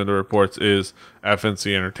referred to in the reports is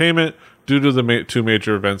FNC Entertainment due to the two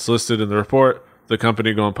major events listed in the report. The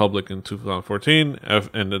company going public in 2014,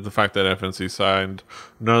 and the fact that FNC signed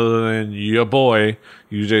none other than your boy,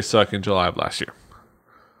 UJ Suck, in July of last year.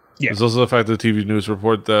 Yeah. There's also the fact that the TV news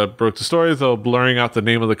report that broke the story, though blurring out the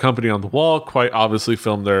name of the company on the wall, quite obviously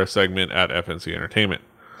filmed their segment at FNC Entertainment.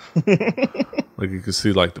 Like you can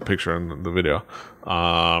see, like the picture in the video.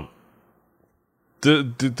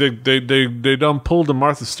 They done pulled a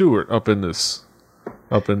Martha Stewart up in this.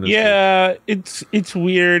 Yeah, it's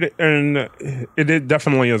weird, and it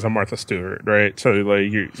definitely is a Martha Stewart, right? So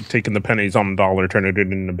like you're taking the pennies on the dollar, turning it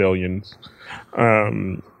into billions.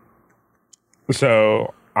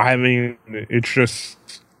 So I mean, it's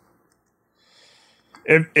just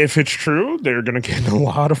if it's true, they're gonna get in a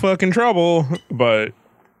lot of fucking trouble. But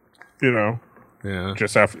you know, yeah,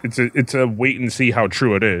 just it's a wait and see how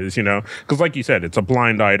true it is, you know, because like you said, it's a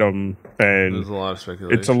blind item, and there's a lot of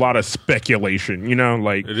speculation. It's a lot of speculation, you know,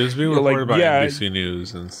 like it is being reported by NBC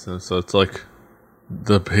News, and so it's like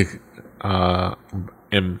the big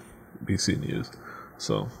NBC News.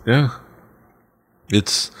 So yeah,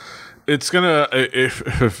 it's gonna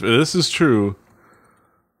if this is true,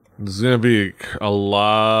 there's gonna be a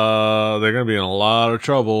lot. They're gonna be in a lot of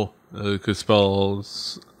trouble. It could spell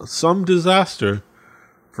some disaster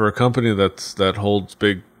for a company that holds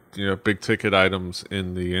big ticket items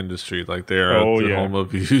in the industry. Like they're home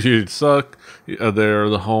of You Suck. They're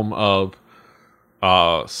the home of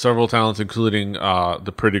several talents, including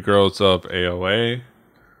the pretty girls of AOA.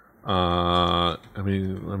 Let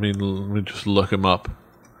me just look them up.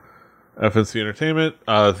 FNC Entertainment.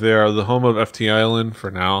 They are the home of FT Island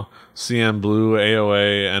for now. CN Blue,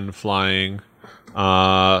 AOA, and Flying.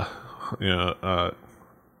 They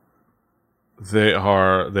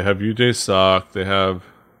have UJ Sock. They have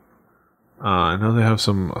I know they have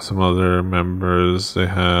some other members. They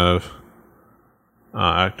have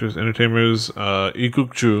actors, entertainers,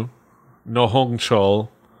 Igukju, No Hong Chol,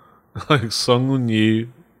 like Sung Eun Yi,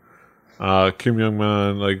 Kim Young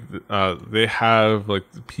Man. Like they have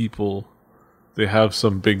like the people. They have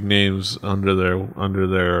some big names under their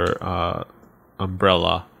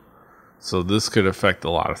umbrella. So this could affect a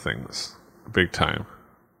lot of things, big time.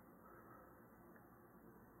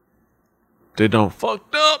 They don't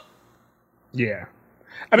fucked up. Yeah,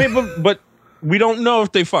 I mean, but we don't know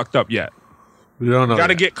if they fucked up yet. We don't know. Got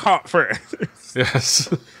to get caught first.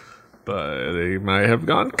 Yes, but they might have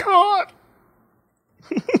gone caught.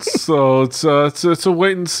 So it's a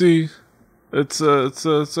wait and see. It's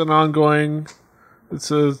an ongoing.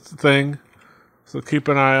 It's a thing. So keep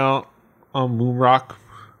an eye out on Moonrock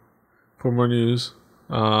for more news.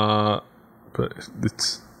 But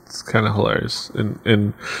it's kind of hilarious,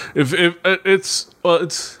 and if it's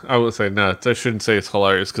I would say nuts. I shouldn't say it's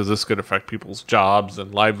hilarious because this could affect people's jobs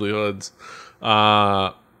and livelihoods.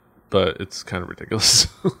 But it's kind of ridiculous.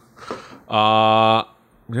 Yeah,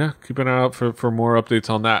 keep an eye out for more updates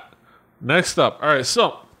on that. Next up, all right.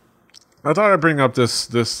 So I thought I'd bring up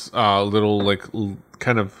this little like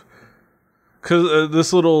kind of because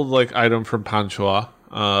this little like item from Panchua.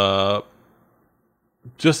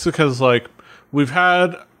 Just because like we've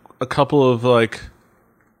had a couple of like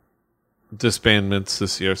disbandments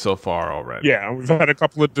this year so far already. Yeah, we've had a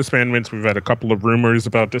couple of disbandments. We've had a couple of rumors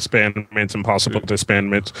about disbandments and possible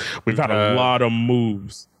disbandments. We've had a lot of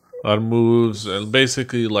moves. And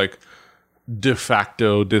basically like de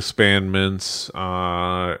facto disbandments,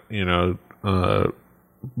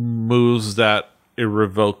 moves that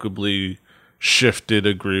irrevocably shifted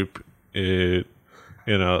a group.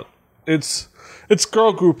 It's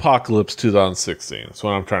Girl Group Apocalypse 2016. That's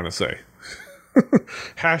what I'm trying to say.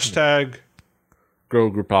 Hashtag Girl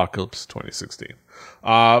Group Apocalypse 2016.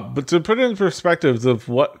 But to put it in perspective of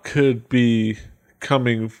what could be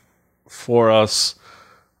coming for us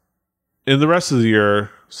in the rest of the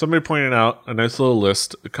year, somebody pointed out a nice little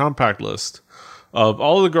list, a compact list of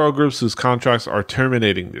all the girl groups whose contracts are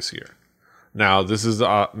terminating this year. Now, this is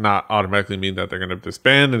not automatically mean that they're going to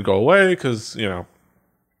disband and go away because,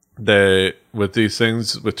 with these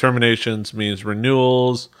things, with terminations means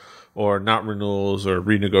renewals or not renewals or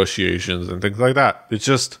renegotiations and things like that. It's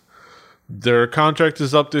just their contract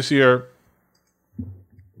is up this year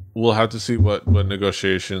we'll have to see what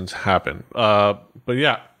negotiations happen. But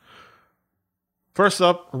yeah, first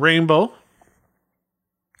up, Rainbow.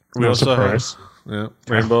 We also surprise.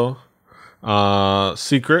 Rainbow,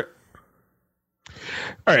 Secret,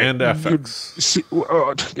 all right, and FX.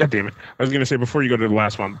 God damn it! I was going to say before you go to the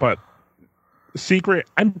last one, but Secret,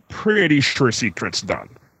 I'm pretty sure Secret's done,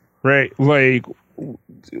 right? Like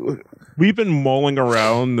we've been mulling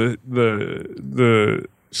around the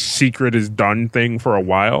Secret is done thing for a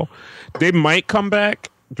while. They might come back.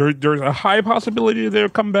 There's a high possibility they'll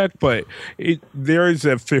come back, but there is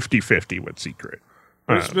a 50-50 with Secret.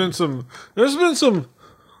 There's been some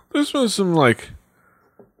like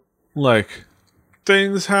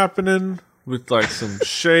things happening with like some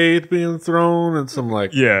shade being thrown and some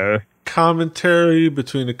like commentary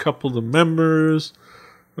between a couple of the members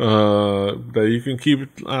that you can keep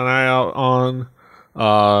an eye out on.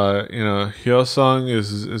 Hyosung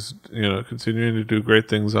is continuing to do great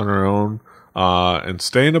things on her own and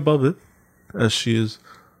staying above it as she's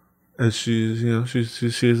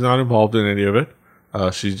not involved in any of it.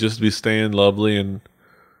 She'd just be staying lovely and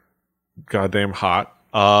goddamn hot.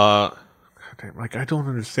 I don't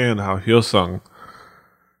understand how Hyosung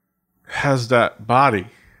has that body.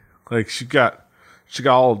 Like she got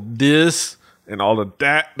all this and all of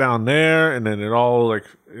that down there, and then it all like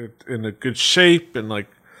in a good shape and like,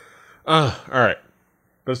 all right.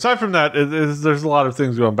 But aside from that, there's a lot of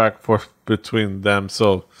things going back and forth between them.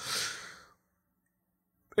 So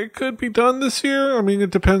it could be done this year. I mean, it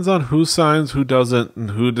depends on who signs, who doesn't,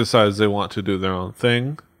 and who decides they want to do their own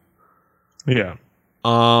thing. Yeah.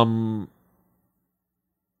 But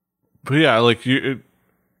yeah, like we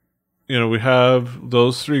have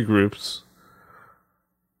those three groups.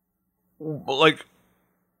 Like,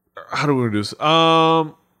 how do we do this?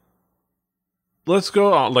 Let's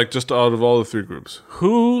go out like just out of all the three groups.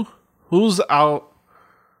 Who's out?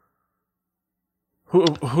 Who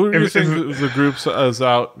do you think the groups is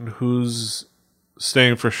out and who's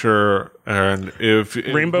staying for sure? And if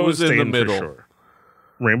Rainbow is in the middle, for sure.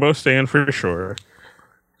 Rainbow's staying for sure.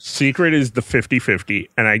 Secret is the 50-50,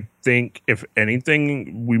 and I think if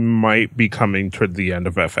anything, we might be coming toward the end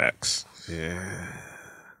of FX. Yeah,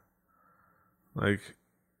 like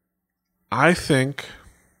I think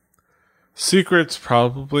Secret's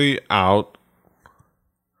probably out.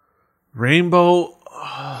 Rainbow.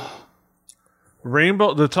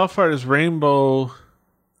 The tough part is Rainbow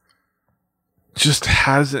just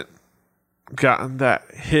hasn't gotten that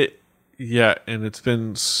hit yet, and it's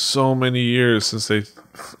been so many years since they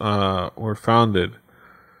were founded.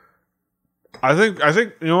 I think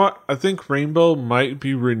you know what? I think Rainbow might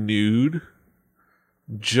be renewed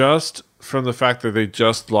just from the fact that they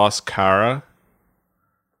just lost Kara.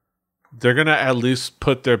 They're gonna at least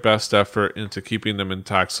put their best effort into keeping them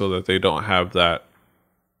intact so that they don't have that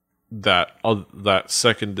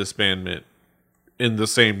second disbandment in the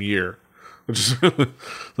same year, which is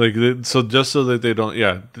like so just so that they don't.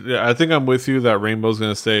 Yeah, I think I'm with you that Rainbow's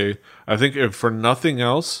gonna stay. I think if for nothing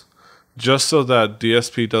else, just so that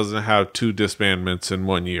DSP doesn't have two disbandments in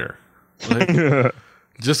 1 year, like,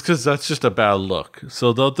 just because that's just a bad look.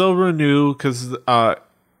 So they'll renew because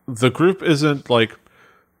the group isn't like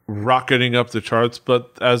rocketing up the charts,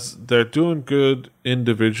 but as they're doing good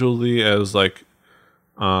individually as like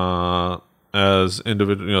as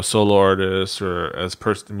individual solo artists or as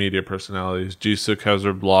media personalities. Jisoo has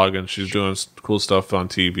her blog and she's doing cool stuff on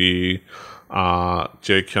TV.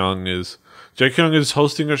 Jaekyung is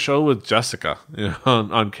hosting a show with Jessica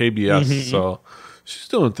on KBS. So she's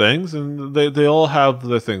doing things and they all have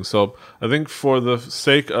their things. So I think for the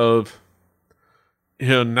sake of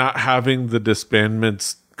not having the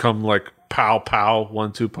disbandments come like pow pow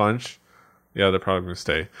 1-2 punch, they're probably gonna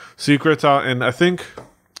stay. Secret's out, and I think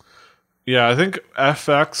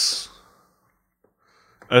FX.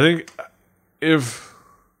 I think if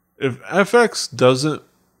FX doesn't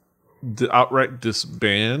outright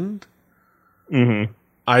disband,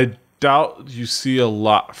 I doubt you see a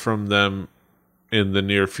lot from them in the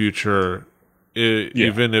near future.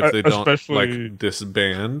 Even if they don't like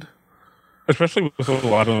disband. Especially with a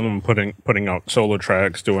lot of them putting out solo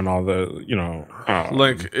tracks, doing all the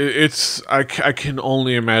it's I can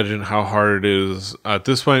only imagine how hard it is at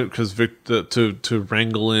this point because to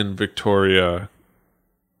wrangle in Victoria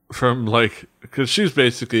from because she's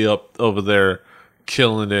basically up over there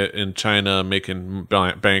killing it in China, making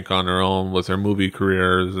bank on her own with her movie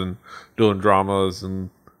careers and doing dramas, and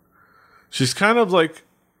she's kind of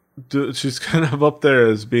up there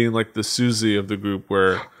as being like the Susie of the group,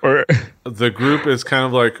 where the group is kind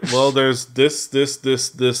of like, well, there's this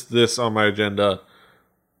on my agenda.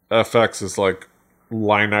 FX is like,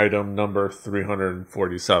 line item number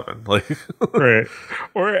 347. Like, right.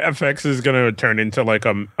 Or FX is going to turn into like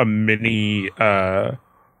a mini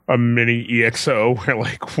EXO where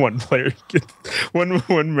like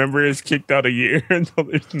one member is kicked out a year until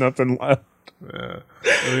there's nothing left. Yeah.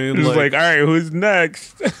 It's like, all right, who's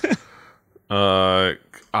next? I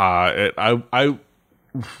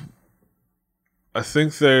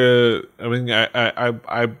think I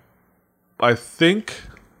think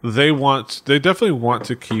they definitely want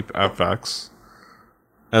to keep FX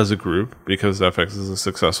as a group because FX is a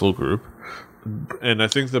successful group. And I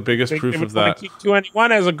think the biggest proof of that, keep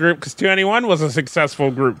 2NE1 as a group because 2NE1 was a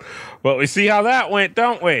successful group. But we see how that went,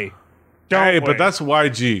 don't we? But that's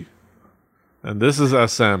YG. And this is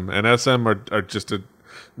SM, and SM are just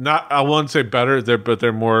I won't say better, but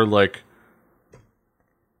they're more like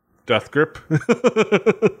Death Grip.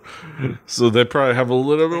 So they probably have a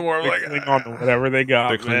little bit more like on whatever they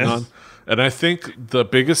got. On. And I think the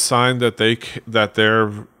biggest sign that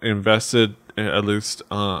they're invested, at least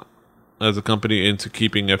as a company, into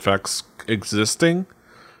keeping FX existing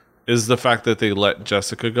is the fact that they let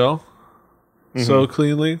Jessica go so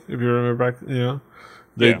cleanly. If you remember back,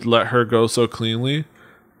 they let her go so cleanly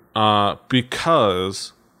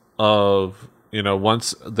because of,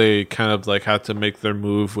 once they kind of like had to make their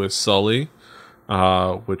move with Sully,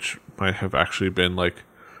 which might have actually been like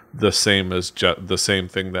the same as the same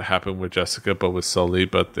thing that happened with Jessica, but with Sully,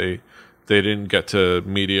 but they didn't get to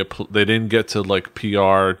they didn't get to like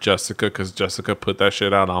PR Jessica because Jessica put that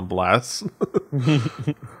shit out on blast.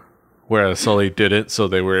 Whereas Sully didn't, so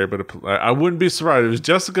they were able to. I wouldn't be surprised if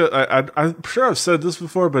Jessica. I'm sure I've said this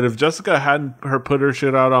before, but if Jessica hadn't put her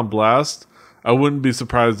shit out on blast, I wouldn't be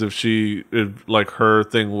surprised if her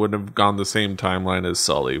thing wouldn't have gone the same timeline as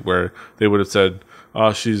Sully, where they would have said,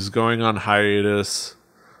 "Oh, she's going on hiatus.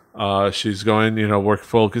 She's going,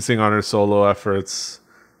 focusing on her solo efforts.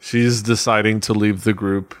 She's deciding to leave the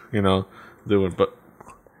group." They would, but.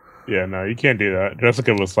 Yeah, no, you can't do that.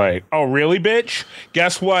 Jessica was like, "Oh, really, bitch?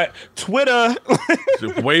 Guess what? Twitter,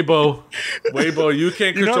 Weibo, you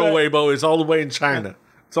can't control Weibo. It's all the way in China.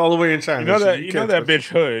 It's all the way in China. You know that bitch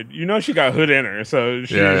Hood. She got Hood in her, so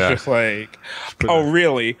she was just like, "Oh,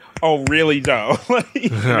 really? Oh, really, though?"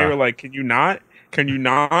 They were like, "Can you not? Can you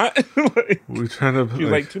not?" We're trying to. She's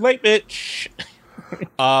like, "Too late, bitch."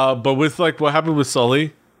 But with like what happened with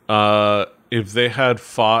Sully, if they had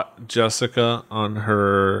fought Jessica on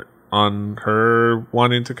her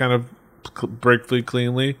wanting to kind of break free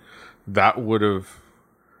cleanly, that would have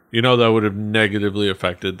negatively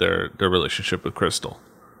affected their relationship with Crystal.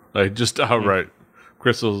 Like, just outright,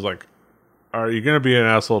 Crystal's like, "Are you gonna be an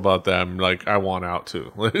asshole about them? Like, I want out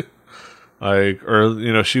too."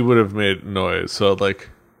 She would have made noise. So like,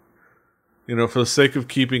 for the sake of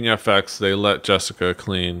keeping FX, they let Jessica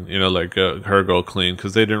clean, her go clean,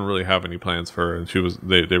 because they didn't really have any plans for her, and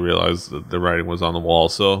they realized that the writing was on the wall.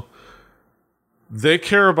 So they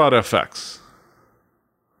care about FX.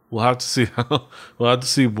 We'll have to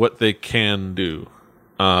see what they can do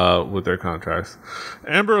with their contracts.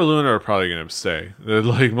 Amber and Luna are probably going to stay. They're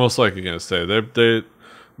most likely going to stay.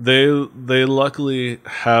 They luckily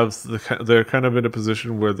they're kind of in a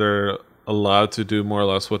position where they're allowed to do more or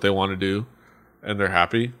less what they want to do, and they're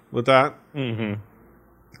happy with that. Mm-hmm.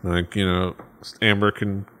 Like, Amber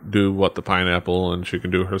can do What the Pineapple, and she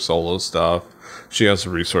can do her solo stuff. She has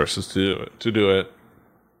the resources to do it.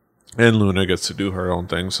 And Luna gets to do her own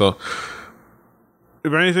thing. So,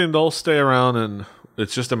 if anything, they'll stay around, and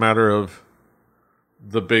it's just a matter of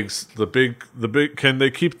the big. Can they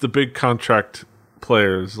keep the big contract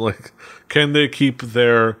players? Like, can they keep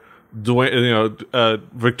their Dwayne?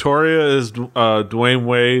 Victoria is Dwayne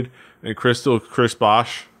Wade, and Crystal Chris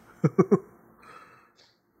Bosh.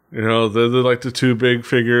 They're like the two big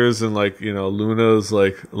figures, and Luna's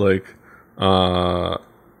who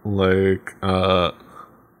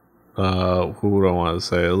would I want to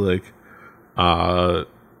say?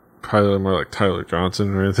 Probably more like Tyler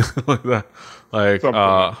Johnson or anything like that.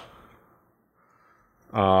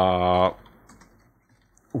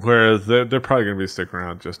 Where they're probably going to be sticking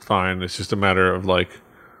around just fine. It's just a matter of what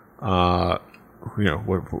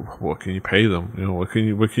can you pay them? What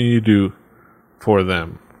can you do for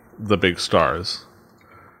them, the big stars?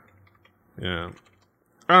 Yeah,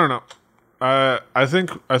 I don't know. I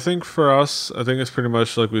think for us, I think it's pretty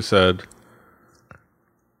much like we said.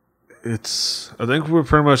 I think we're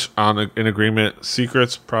pretty much in agreement.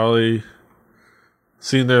 Secrets probably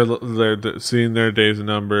seeing their days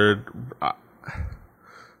numbered.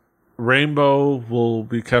 Rainbow will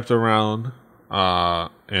be kept around,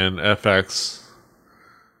 and FX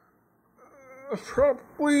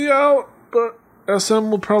probably out, but SM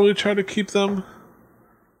will probably try to keep them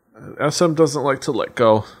SM doesn't like to let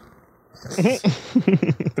go. They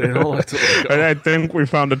don't like to let go. I think we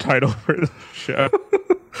found a title for the show.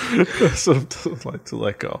 SM doesn't like to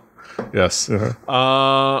let go. Yes.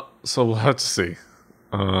 Uh-huh. So we'll have to see.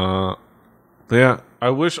 But yeah, I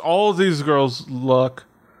wish all of these girls luck.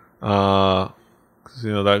 'Cause,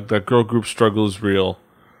 that girl group struggle is real.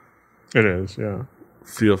 It is, yeah.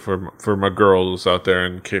 Feel for my girls out there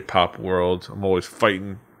in K-pop world. I'm always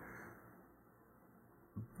fighting.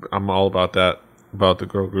 I'm all about that. About the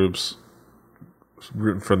girl groups.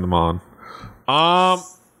 Rooting for them on. But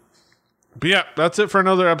yeah, that's it for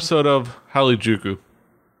another episode of Harajuku.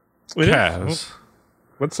 Kaz,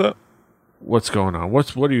 what's up? What's going on?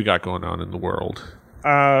 What do you got going on in the world?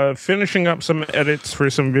 Finishing up some edits for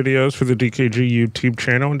some videos for the DKG YouTube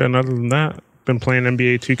channel, and then other than that, been playing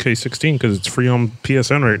NBA 2K16 because it's free on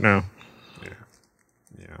PSN right now.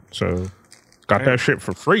 Yeah. So got that shit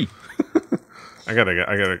for free. I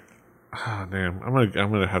gotta. Oh, damn, I'm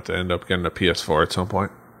gonna have to end up getting a PS4 at some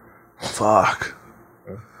point. Fuck.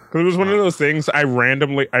 It was one of those things. I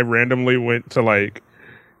randomly went to like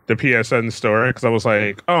the PSN store because I was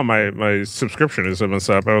like, oh, my subscription is almost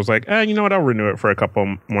up. I was like, you know what? I'll renew it for a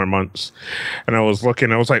couple more months. And I was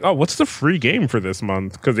looking. I was like, oh, what's the free game for this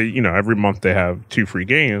month? Because every month they have 2 free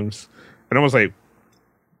games. And I was like,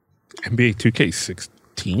 NBA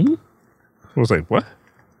 2K16. I was like, what?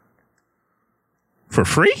 For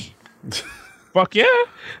free? Fuck yeah.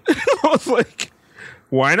 I was like,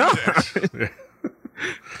 why not?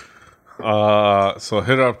 So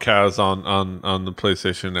hit up Kaz on the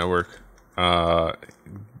PlayStation Network.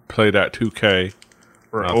 Play that 2K.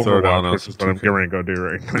 Or Overwatch, which is what I'm getting ready to go do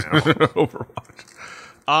right now.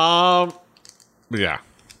 Overwatch. Yeah.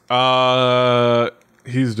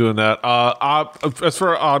 He's doing that. As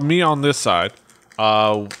for me on this side,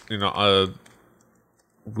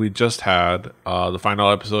 we just had the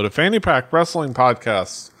final episode of Fanny Pack Wrestling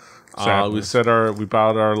Podcast. We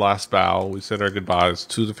bowed our last bow. We said our goodbyes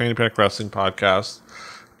to the Fanny Pack Wrestling Podcast.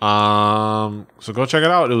 So go check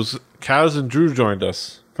it out. It was Kaz and Drew joined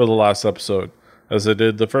us for the last episode, as they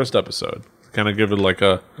did the first episode. Kind of give it like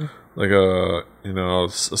a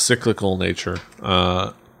cyclical nature,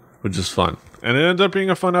 which is fun. And it ended up being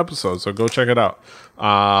a fun episode. So go check it out.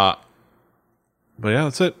 But yeah,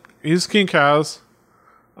 that's it. He's King Kaz.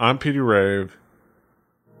 I'm Petey Rave.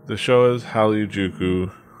 The show is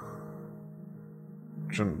Harajuku.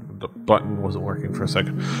 The button wasn't working for a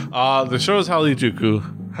second. The show is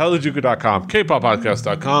Harajuku. Harajuku.com.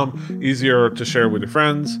 kpoppodcast.com. Easier to share with your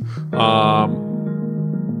friends.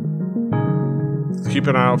 Keep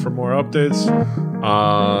an eye out for more updates.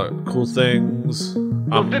 Cool things.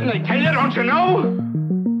 Didn't I tell you? Don't you know?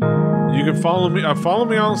 You can follow me. Follow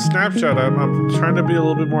me on Snapchat. I'm trying to be a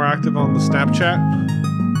little bit more active on the Snapchat.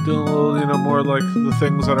 Doing a little, more like the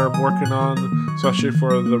things that I'm working on, especially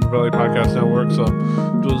for the Rebellion Podcast Network. So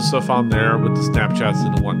I'm doing stuff on there with the Snapchats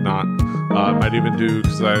and whatnot. I might even do,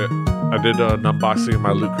 because I did an unboxing of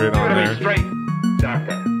my Loot Crate on there. Straight,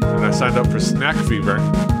 doctor. And I signed up for Snack Fever,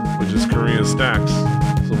 which is Korean snacks.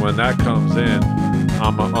 So when that comes in,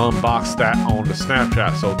 I'm going to unbox that on the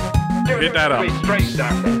Snapchat. So hit that up. Straight,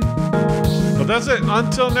 doctor. But that's it.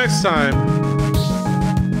 Until next time,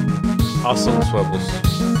 Hustle and Swivels.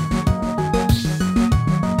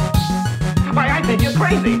 Why, I think you're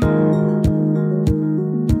crazy.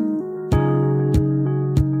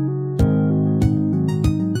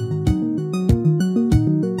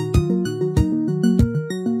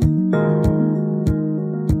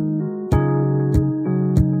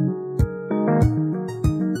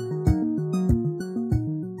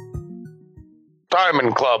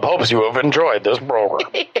 Diamond Club hopes you have enjoyed this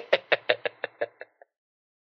program.